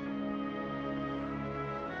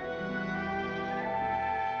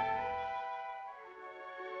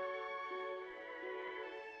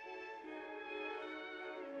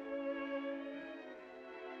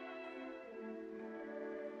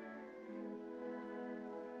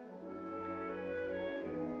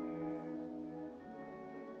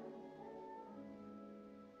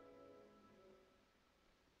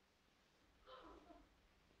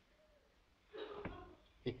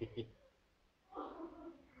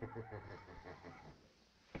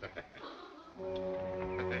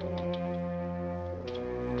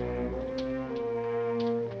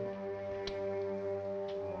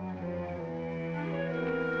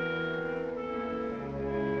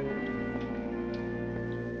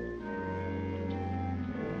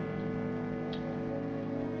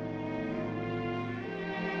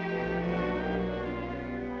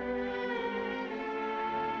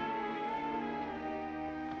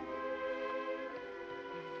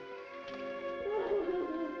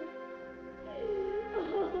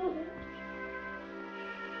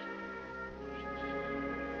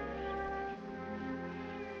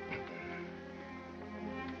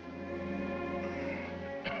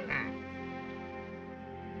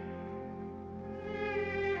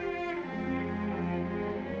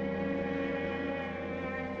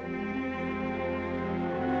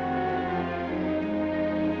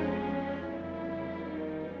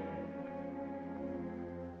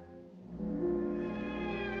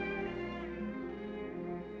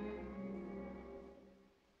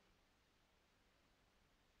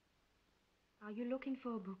 Are you looking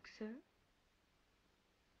for a book, sir?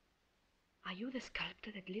 Are you the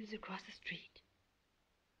sculptor that lives across the street?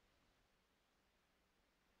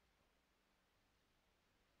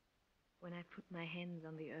 When I put my hands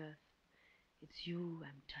on the earth, it's you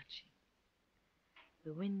I'm touching.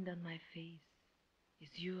 The wind on my face is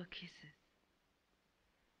your kisses.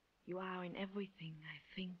 You are in everything I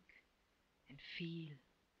think and feel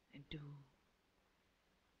and do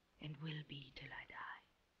and will be till I die.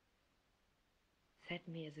 Set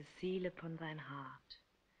me as a seal upon thine heart,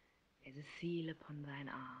 as a seal upon thine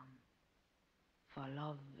arm, for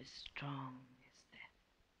love is strong as death.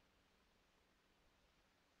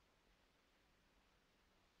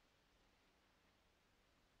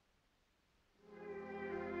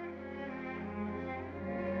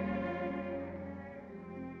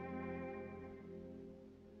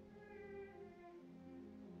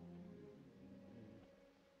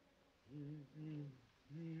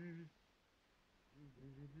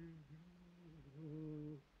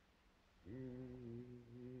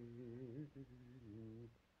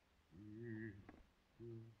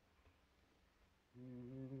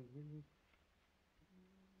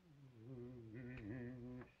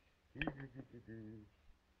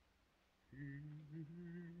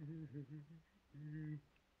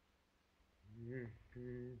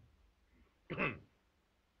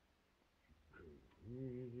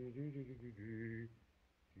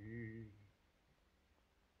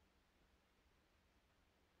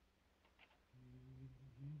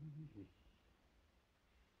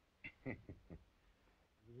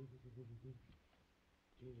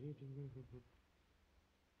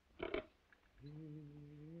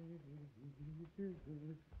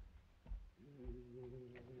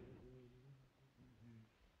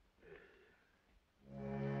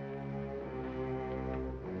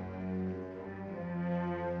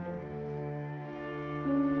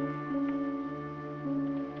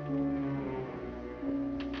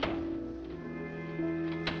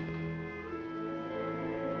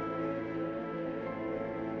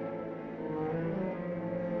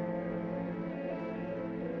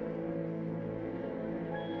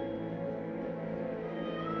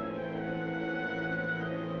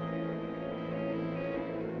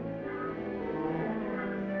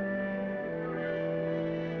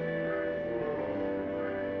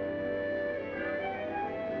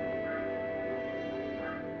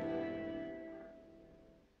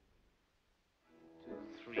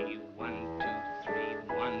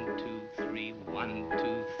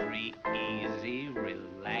 Easy,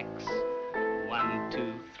 relax. 1,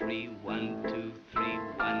 2, 3, 1, 2, 3,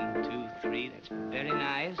 1, 2, 3. That's very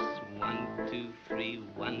nice. 1, 2, 3,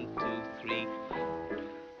 1, 2, 3.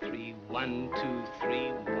 3, 1, 2,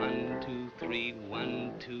 3, 1, 2, 3,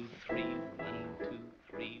 1, 2, 3, 1, 2,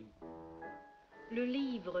 3. Le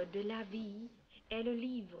livre de la vie est le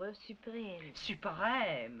livre suprême.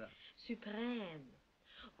 Suprême. Suprême.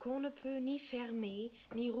 Qu'on ne peut ni fermer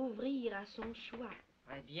ni rouvrir à son choix.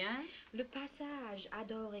 Très bien. Le passage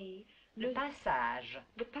adoré. Le passage.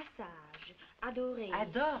 Le passage adoré.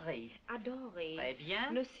 Adoré. Adoré. Très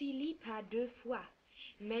bien. Ne s'y lit pas deux fois,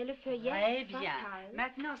 mais le feuillet Très bien. fatal.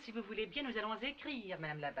 Maintenant, si vous voulez bien, nous allons écrire,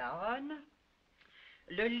 Madame la Baronne.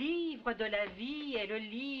 Le livre de la vie est le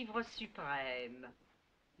livre suprême.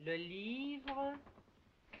 Le livre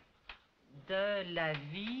de la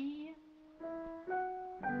vie.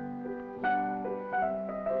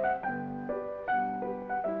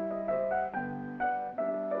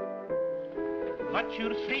 What's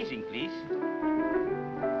your phrasing, please?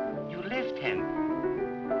 Your left hand,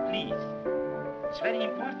 please. It's very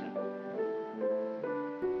important.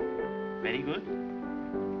 Very good.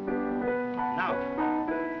 Now,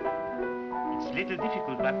 it's a little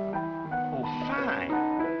difficult, but oh, fine.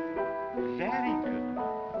 Very good.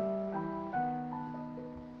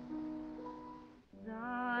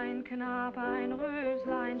 Sein Knab ein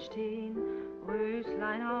Röslein stehen,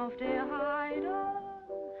 Röslein auf der Heide,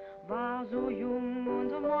 war so jung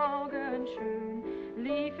und morgenschön,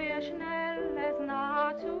 lief schnell, es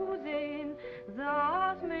nah zu sehen,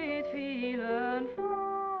 saß mit vielen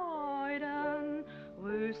Freuden.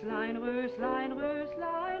 Röslein, Röslein,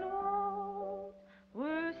 Röslein rot,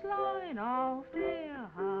 Röslein auf der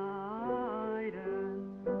Heide.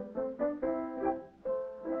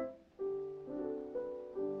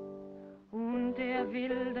 Und der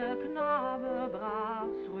wilde Knabe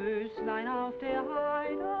brach's Röslein auf der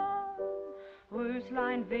Heide.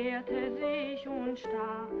 Röslein wehrte sich und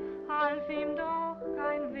stach, half ihm doch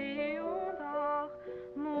kein Weh und ach,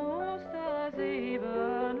 musste es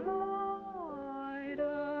eben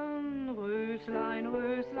leiden. Röslein,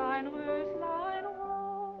 Röslein, Röslein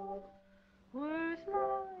rot,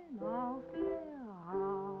 Röslein auf der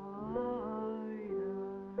Heide.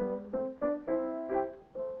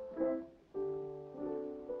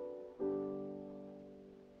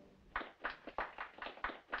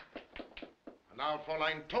 Now,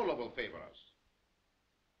 Fräulein Toller will favor us.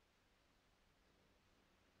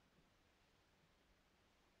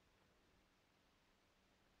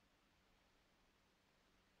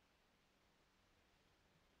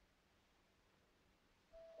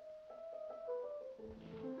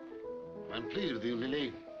 I'm pleased with you,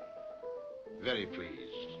 Lily. Very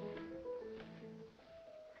pleased.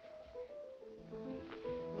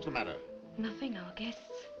 What's the matter? Nothing, our guests.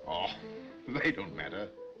 Oh, they don't matter.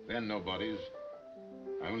 They're nobodies.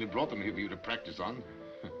 I only brought them here for you to practice on.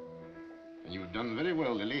 And you've done very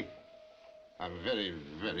well, Lily. I'm very,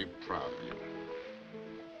 very proud of you.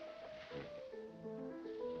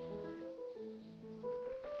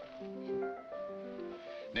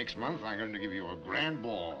 Next month, I'm going to give you a grand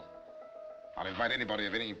ball. I'll invite anybody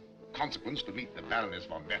of any consequence to meet the Baroness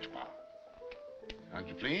von Merzbach. Aren't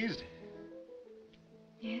you pleased?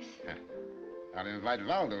 Yes. I'll invite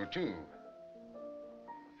Valdo, too.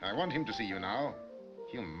 I want him to see you now.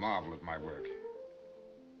 He'll marvel at my work.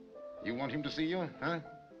 You want him to see you, huh?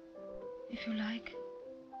 If you like.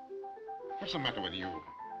 What's the matter with you?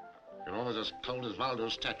 You're always as cold as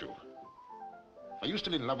Waldo's statue. Are you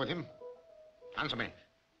still in love with him? Answer me.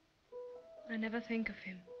 I never think of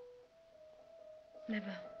him.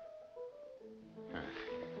 Never.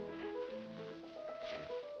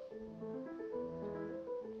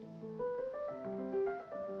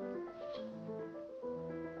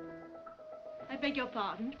 I beg your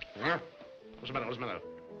pardon. Huh? What's the matter? What's the matter?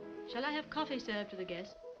 Shall I have coffee served to the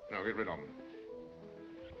guests? No, get rid of him.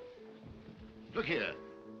 Look here.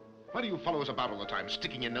 Why do you follow us about all the time,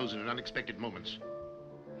 sticking your nose in at unexpected moments?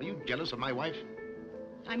 Are you jealous of my wife?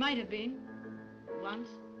 I might have been. Once.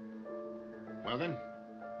 Well, then.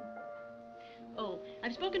 Oh,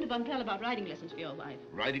 I've spoken to Von Merzbach about riding lessons for your wife.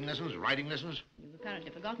 Riding lessons? Riding lessons? You've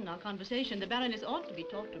apparently forgotten our conversation. The Baroness ought to be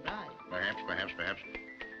taught to ride. Perhaps.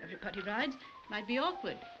 Everybody rides. Might be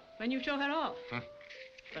awkward when you show her off. Huh?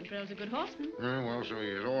 Von Merzbach's a good horseman. Well, so he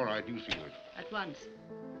is. All right, you see to it. At once.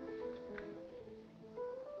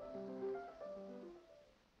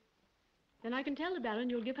 Then I can tell the Baron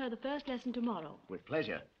you'll give her the first lesson tomorrow. With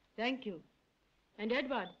pleasure. Thank you. And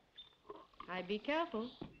Edward, I'd be careful.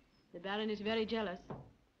 The Baron is very jealous.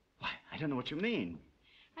 Why, I don't know what you mean.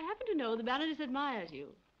 I happen to know the Baroness admires you.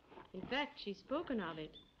 In fact, she's spoken of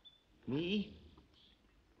it. Me?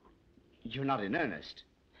 You're not in earnest.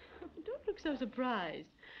 Don't look so surprised.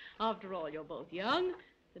 After all, you're both young.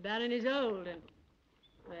 The Baron is old and...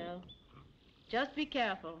 Well, just be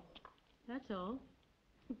careful. That's all.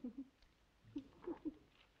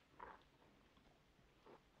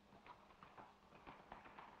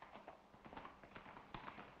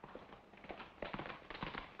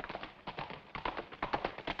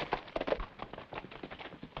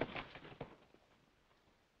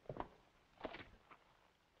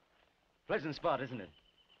 Pleasant spot, isn't it?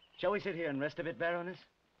 Shall we sit here and rest a bit, Baroness?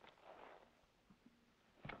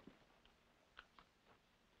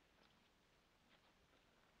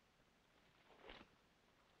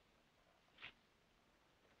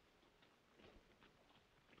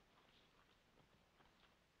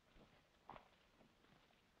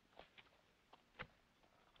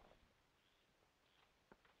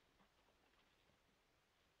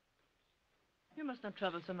 You must not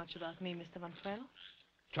trouble so much about me, Mr. Von Merzbach.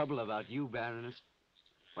 Trouble about you, Baroness?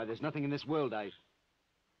 Why, there's nothing in this world I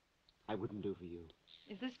wouldn't do for you.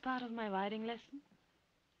 Is this part of my riding lesson?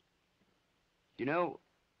 You know,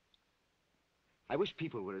 I wish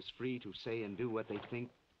people were as free to say and do what they think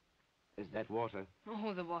as that water.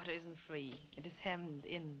 Oh, the water isn't free. It is hemmed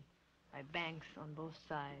in by banks on both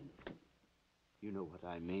sides. You know what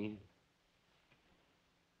I mean.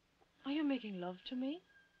 Are you making love to me?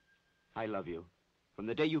 I love you. From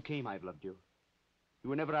the day you came, I've loved you. You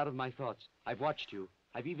were never out of my thoughts. I've watched you.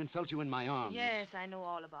 I've even felt you in my arms. Yes, I know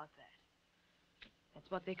all about that. That's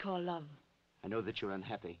what they call love. I know that you're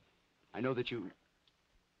unhappy. I know that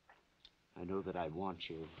I want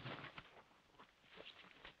you.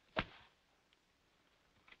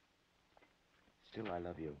 Still, I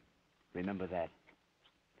love you. Remember that.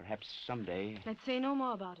 Perhaps someday... Let's say no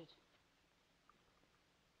more about it.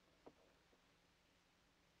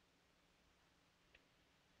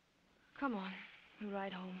 Come on, we'll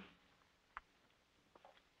ride home.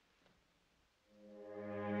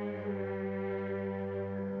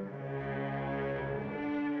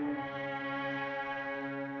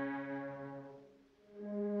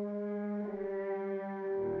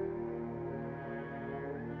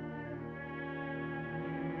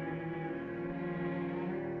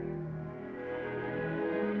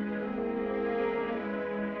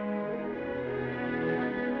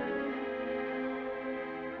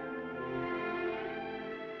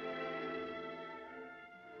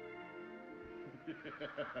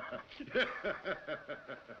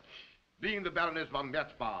 Being the Baroness von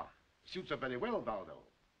Merzbach suits her very well, Waldo.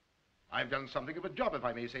 I've done something of a job, if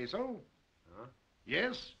I may say so. Huh?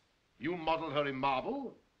 Yes, you modeled her in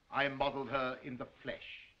marble. I modeled her in the flesh,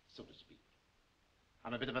 so to speak.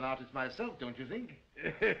 I'm a bit of an artist myself, don't you think?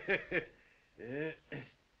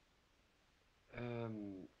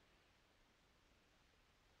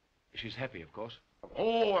 She's happy, of course.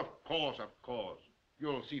 Oh, of course.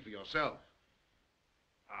 You'll see for yourself.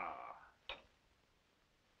 Ah.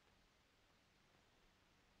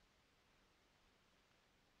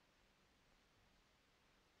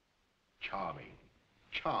 Charming.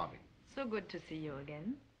 So good to see you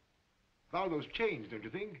again. Waldo's changed, don't you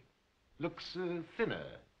think? Looks thinner,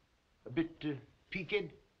 a bit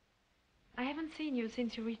peaked. I haven't seen you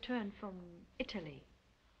since you returned from Italy.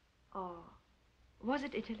 Or was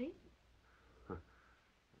it Italy?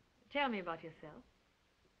 Tell me about yourself.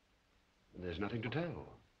 There's nothing to tell.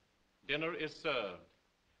 Dinner is served.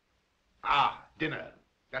 Ah, dinner.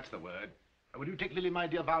 That's the word. Will you take Lily, my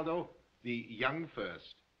dear Valdo? The young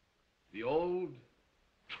first. The old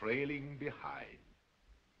trailing behind.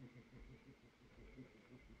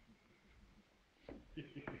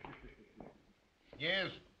 Yes.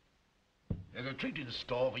 There's a treat in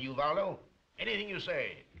store for you, Valdo. Anything you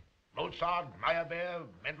say. Mozart, Meyerbeer,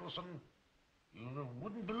 Mendelssohn. You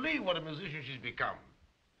wouldn't believe what a musician she's become.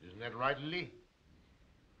 Isn't that right, Lily?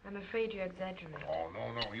 I'm afraid you exaggerate. Oh,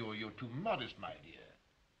 no. You're too modest, my dear.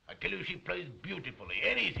 I tell you, she plays beautifully.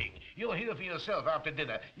 Anything. You'll hear for yourself after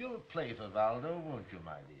dinner. You'll play for Valdo, won't you,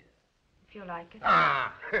 my dear? If you like it.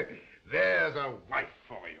 Ah, there's a wife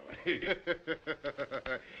for you.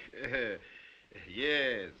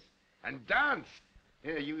 Yes. And dance.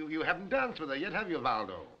 You haven't danced with her yet, have you,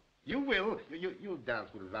 Valdo? You will. You'll dance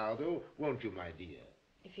with Valdo, won't you, my dear?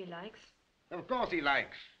 If he likes. Of course he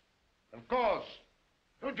likes. Of course.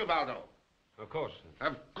 Don't you, Valdo? Of course.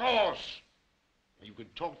 Of course. You can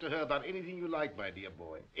talk to her about anything you like, my dear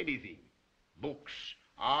boy. Anything. Books,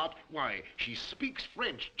 art. Why, she speaks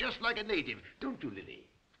French just like a native. Don't you, Lily?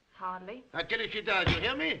 Hardly. I tell you she does. You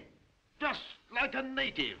hear me? Just like a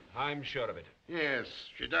native. I'm sure of it. Yes,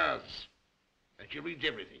 she does. And she reads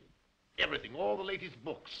everything. Everything. All the latest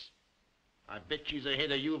books. I bet she's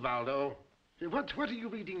ahead of you, Valdo. What are you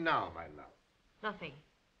reading now, my love? Nothing.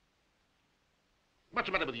 What's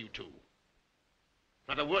the matter with you two?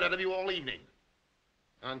 Not a word out of you all evening.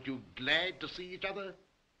 Aren't you glad to see each other?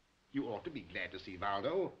 You ought to be glad to see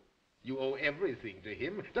Valdo. You owe everything to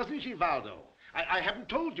him, doesn't she, Valdo? I haven't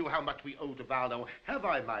told you how much we owe to Valdo, have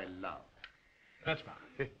I, my love? That's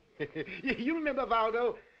fine. You remember,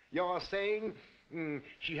 Valdo, you're saying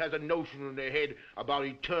she has a notion in her head about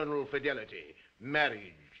eternal fidelity,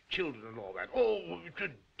 marriage, children, and all that. Oh, it's a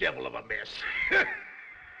devil of a mess.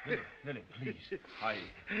 Lily, please.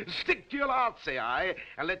 Stick to your art, say I,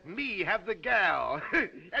 and let me have the gal.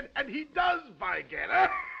 and he does, by gad.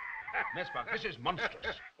 Merzbach, this is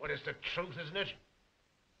monstrous. Well, it's the truth, isn't it?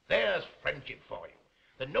 There's friendship for you.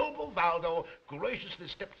 The noble Valdo graciously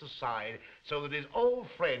steps aside so that his old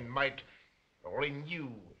friend might renew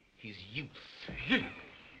his youth.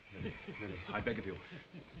 Lily, I beg of you.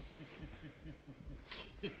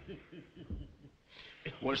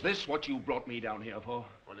 Was this what you brought me down here for?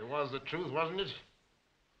 Well, it was the truth, wasn't it?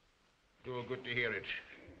 Do good to hear it.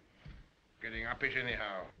 Getting uppish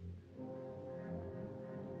anyhow.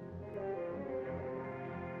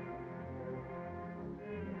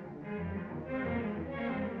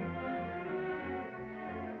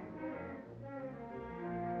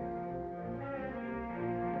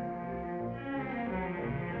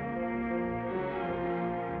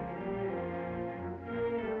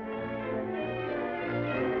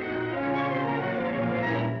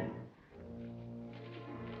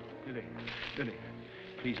 Lily,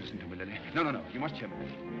 please listen to me, Lily. No, you must hear me.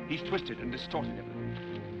 He's twisted and distorted everything.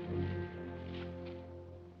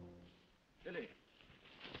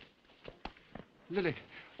 Lily,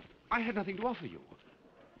 I had nothing to offer you.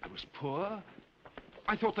 I was poor.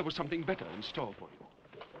 I thought there was something better in store for you.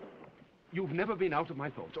 You've never been out of my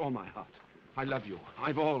thoughts or my heart. I love you.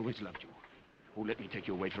 I've always loved you. Oh, let me take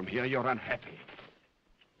you away from here. You're unhappy.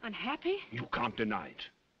 Unhappy? You can't deny it.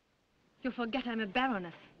 You forget I'm a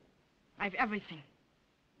baroness. I've everything.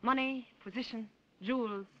 Money, position,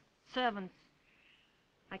 jewels, servants.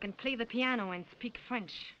 I can play the piano and speak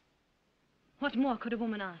French. What more could a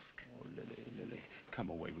woman ask? Oh, Lily, come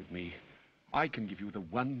away with me. I can give you the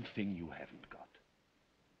one thing you haven't got.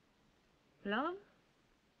 Love?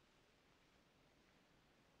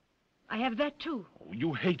 I have that too. Oh,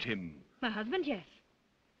 you hate him. My husband, yes.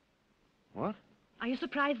 What? Are you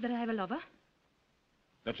surprised that I have a lover?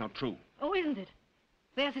 That's not true. Oh, isn't it?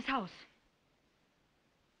 There's his house.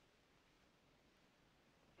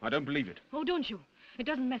 I don't believe it. Oh, don't you? It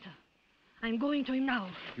doesn't matter. I'm going to him now.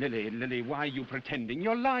 Lily, why are you pretending?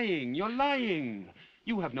 You're lying.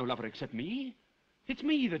 You have no lover except me. It's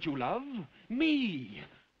me that you love. Me.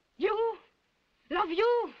 You? Love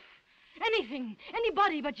you? Anything,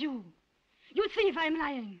 anybody but you. You'll see if I'm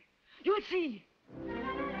lying. You'll see.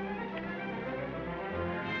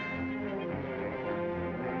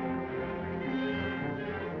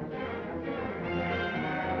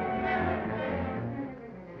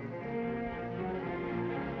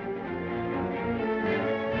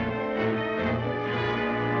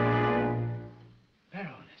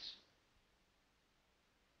 Baroness.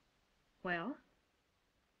 Well?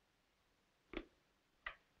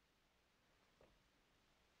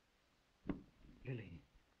 Lily.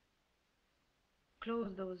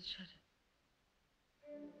 Close those shutters.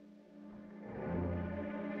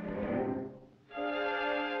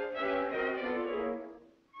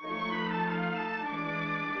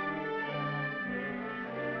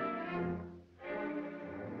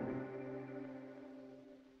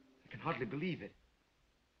 hardly believe it.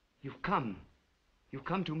 You've come. You've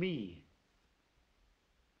come to me.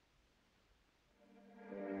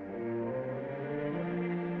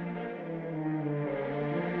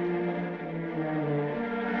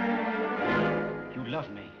 You love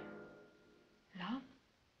me. Love?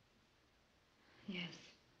 Yes.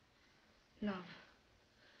 Love.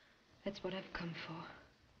 That's what I've come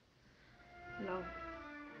for. Love.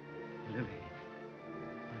 Lily,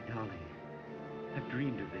 my darling, I've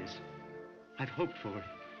dreamed of this. I've hoped for it.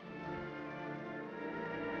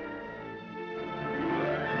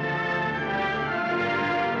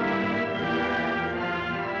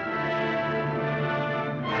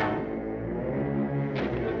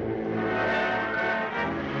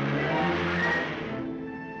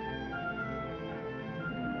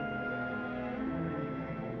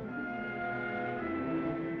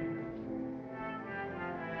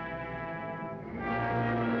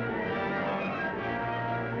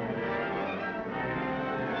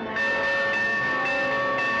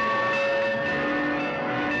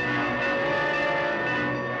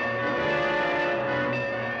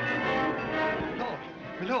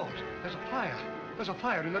 There's a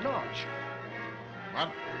fire in the lodge.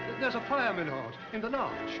 What? There's a fire, my lord, in the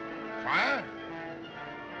lodge. Fire?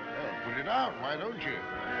 Well, put it out, why don't you?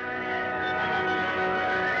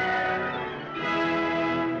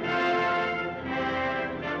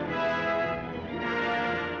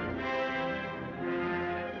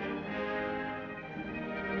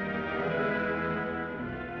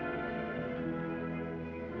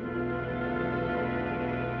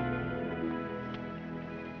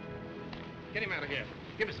 Get him out of here.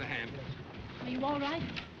 Give us a hand. Are you all right?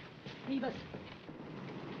 Leave us.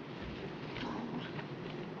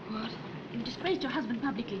 What? You disgraced your husband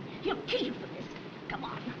publicly. He'll kill you for this. Come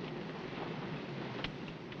on.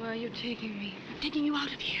 Where are you taking me? I'm taking you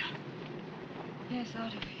out of here. Yes,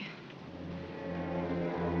 out of here.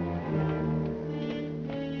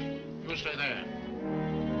 You stay there.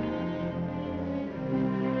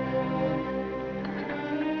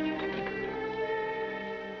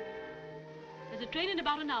 There's a train in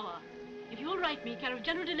about an hour. If you'll write me care of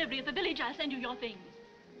general delivery at the village, I'll send you your things.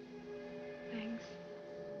 Thanks.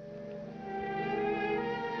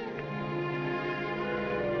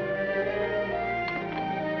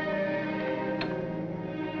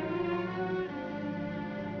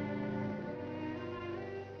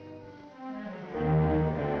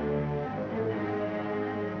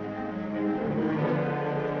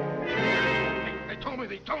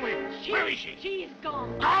 They told me. Where is she? She's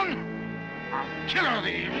gone. Gone? I'll kill her, the...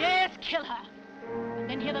 Yes, kill her. And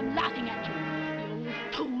then hear them laughing at you.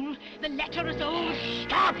 The old fool, the lecherous old...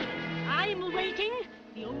 Stop! I'm waiting.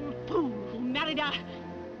 The old fool who married her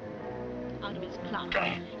out of his class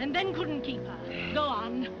and then couldn't keep her. Go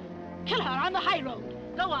on. Kill her on the high road.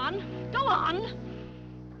 Go on. Go on.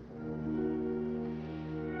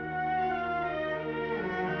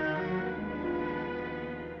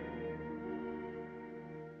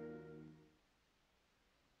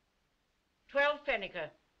 Fenniker.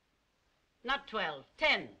 Not 12,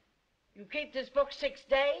 10. You keep this book 6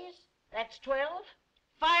 days? That's 12?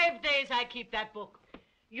 5 days I keep that book.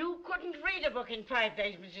 You couldn't read a book in 5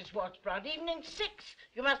 days, Mrs. Schwartzbrod, even in 6.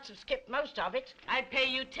 You must have skipped most of it. I pay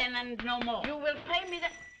you 10 and no more. You will pay me the...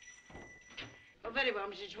 Oh, very well,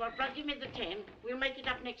 Mrs. Schwartzbrod, give me the 10. We'll make it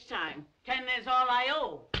up next time. 10 is all I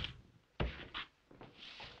owe.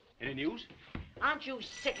 Any news? Aren't you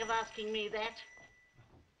sick of asking me that?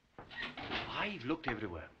 I've looked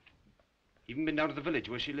everywhere. Even been down to the village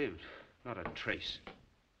where she lived. Not a trace.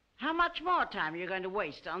 How much more time are you going to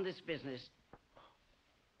waste on this business?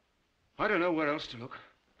 I don't know where else to look.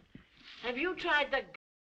 Have you tried the...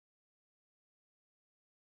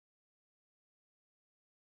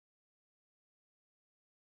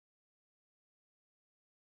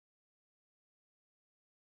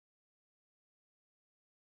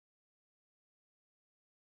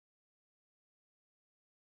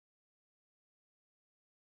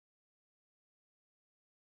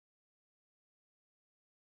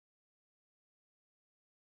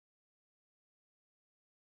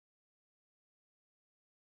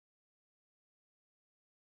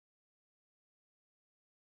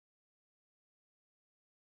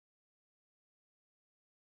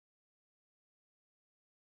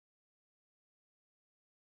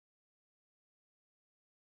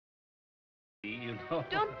 You know.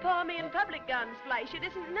 Don't paw me in public, Gunsfleisch. It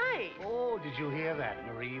isn't nice. Oh, did you hear that?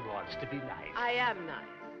 Marie wants to be nice. I am nice.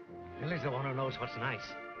 Lily's the one who knows what's nice.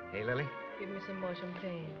 Hey, Lily? Give me some more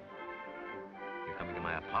champagne. You're coming to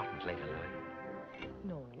my apartment later, Lily.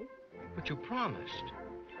 No. But you promised.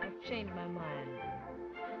 I've changed my mind.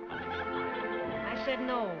 I said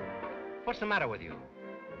no. What's the matter with you?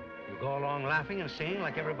 You go along laughing and singing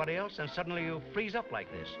like everybody else, and suddenly you freeze up like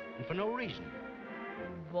this, and for no reason.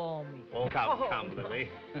 Balmy. Oh, come, Lily.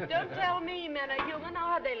 Don't tell me men are human,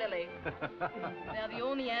 are they, Lily? They're the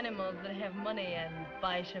only animals that have money and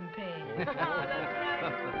buy champagne. That's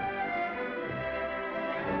right.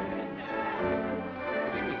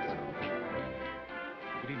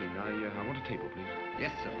 Good evening. I want a table, please.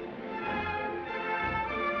 Yes, sir.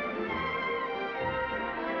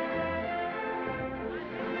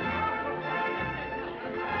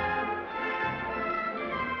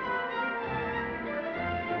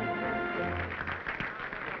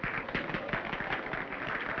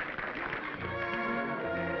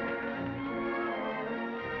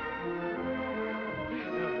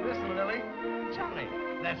 Listen, Lily. Johnny,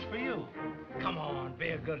 that's for you. Come on, be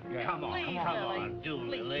a good girl. Come on, do,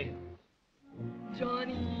 Lily.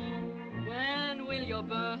 Johnny, when will your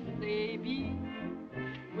birthday be?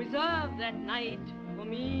 Reserve that night for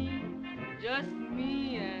me, just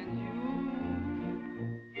me and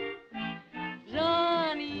you.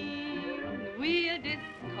 Johnny, we'll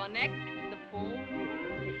disconnect the phone,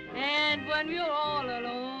 and when we're all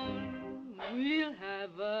alone, we'll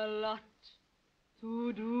have a lot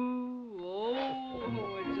to do.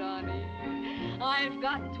 Oh, Johnny, I've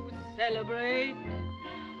got to celebrate,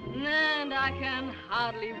 and I can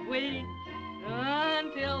hardly wait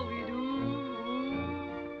until we do.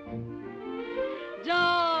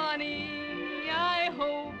 Johnny, I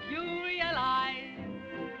hope you realize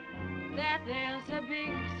that there's a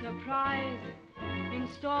big surprise in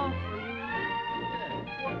store for you.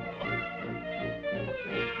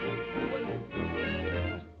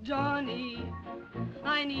 Johnny,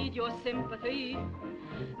 I need your sympathy.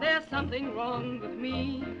 There's something wrong with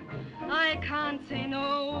me. I can't say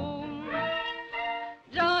no.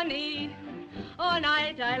 Johnny, all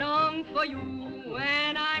night I long for you,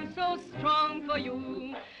 and I'm so strong for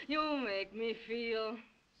you. You make me feel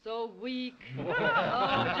so weak.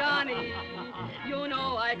 Oh, Johnny, you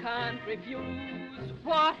know I can't refuse.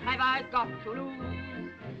 What have I got to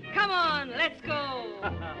lose? Come on, let's go.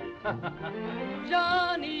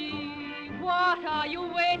 Johnny, what are you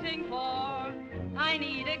waiting for? I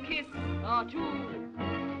need a kiss or two,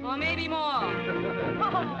 or maybe more.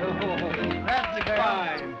 That's the girl.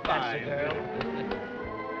 Fine. That's the girl.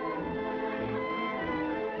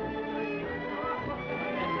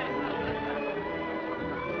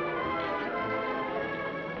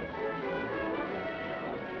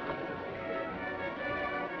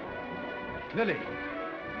 Lily.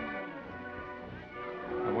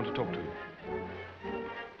 I want to talk to you.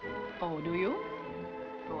 Oh, do you?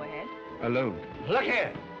 Go ahead. Alone. Look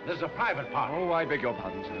here. This is a private party. Oh, I beg your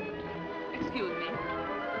pardon, sir. Excuse me.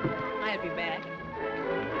 I'll be back.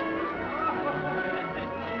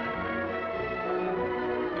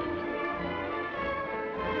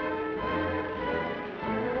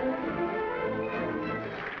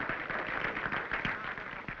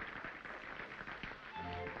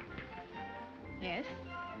 Yes?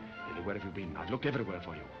 Lily, where have you been? I've looked everywhere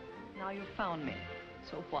for you. Now you've found me.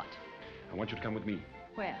 So what? I want you to come with me.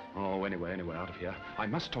 Where? Oh, anywhere out of here. I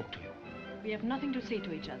must talk to you. We have nothing to say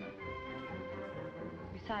to each other.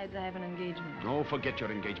 Besides, I have an engagement. Oh, forget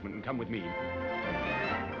your engagement and come with me.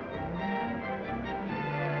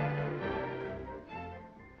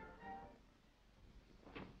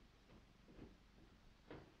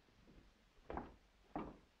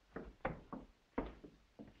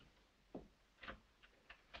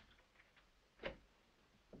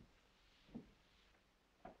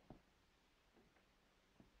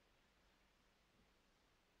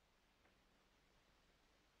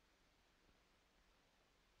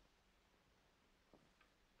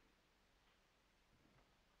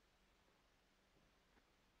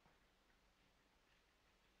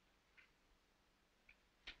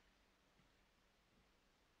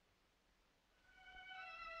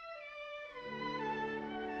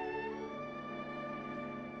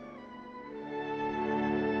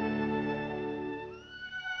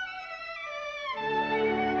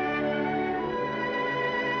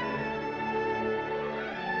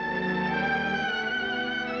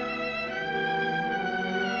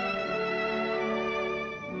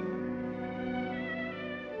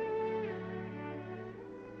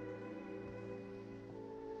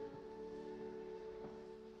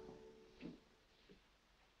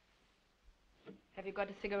 Have you got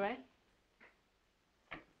a cigarette?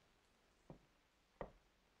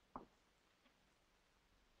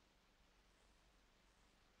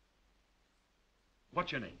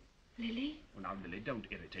 What's your name? Lily? Well, now, Lily, don't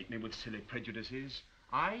irritate me with silly prejudices.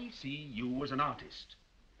 I see you as an artist.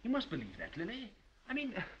 You must believe that, Lily. I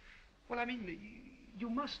mean, You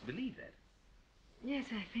must believe that. Yes,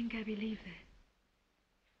 I think I believe that.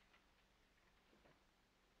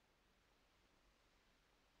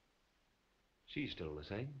 She's still the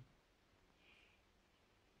same.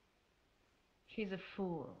 She's a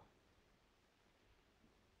fool.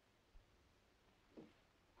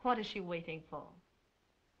 What is she waiting for?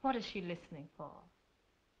 What is she listening for?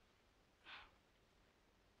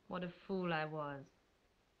 What a fool I was.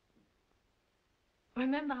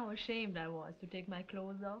 Remember how ashamed I was to take my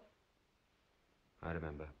clothes off? I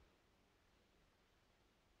remember.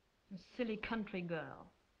 A silly country girl.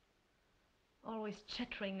 Always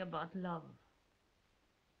chattering about love.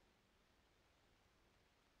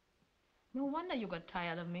 No wonder you got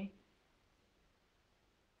tired of me.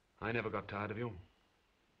 I never got tired of you.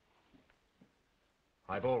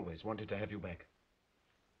 I've always wanted to have you back.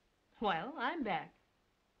 Well, I'm back.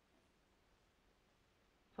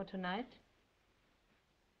 For tonight.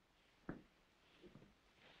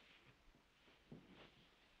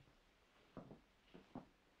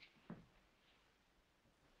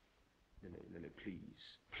 Lily, please,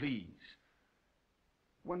 please.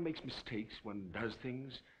 One makes mistakes, one does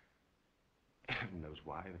things. Heaven knows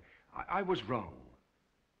why. I was wrong.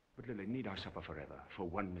 But Lily, need I suffer forever for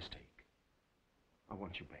one mistake? I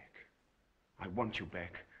want you back. I want you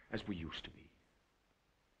back as we used to be.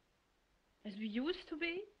 As we used to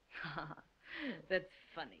be? That's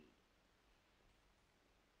funny.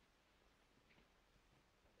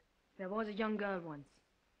 There was a young girl once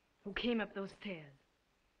who came up those stairs,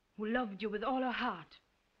 who loved you with all her heart,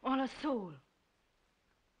 all her soul.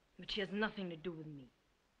 But she has nothing to do with me.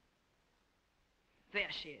 There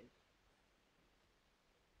she is.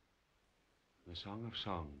 The Song of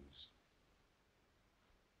Songs.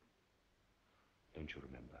 Don't you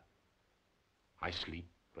remember? I sleep,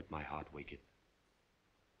 but my heart waketh.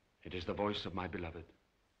 It is the voice of my beloved.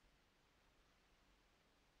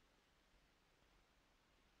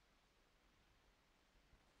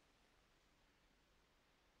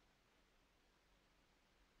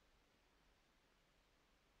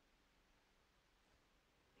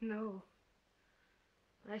 No.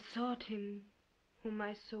 I sought him whom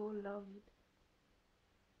my soul loved.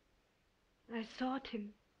 I sought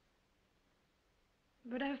him,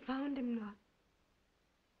 but I found him not.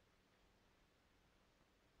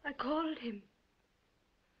 I called him,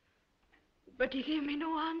 but he gave me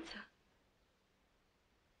no answer.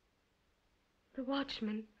 The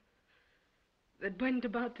watchmen that went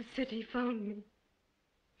about the city found me.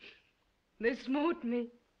 They smote me.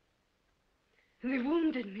 They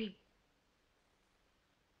wounded me.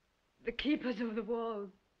 The keepers of the walls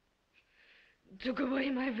took away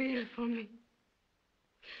my veil from me.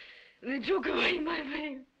 They took away my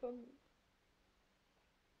veil from me.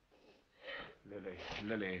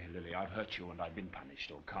 Lily, I've hurt you and I've been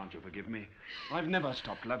punished. Oh, can't you forgive me? I've never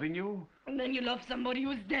stopped loving you. And then you love somebody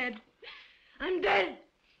who's dead. I'm dead.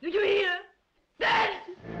 Do you hear? Dead!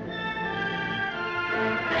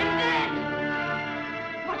 I'm dead!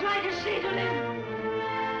 What right has she to live?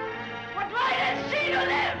 What right has she to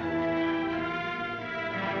live?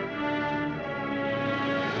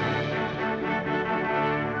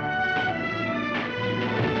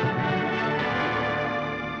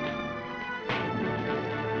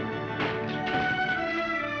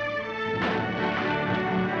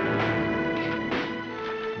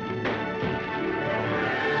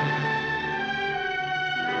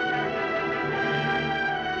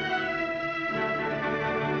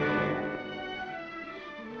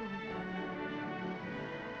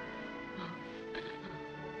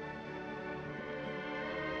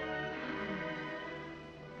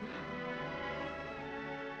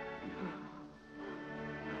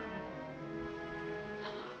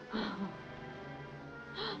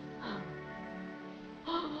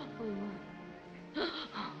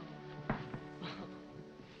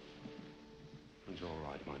 It's all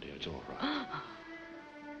right, my dear, it's all right.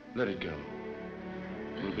 Let it go.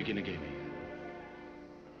 We'll begin again here.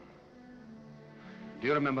 Do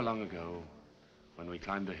you remember long ago when we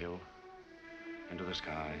climbed the hill into the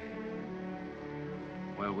sky?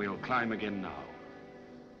 Well, we'll climb again now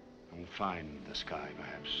and find the sky,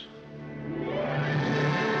 perhaps.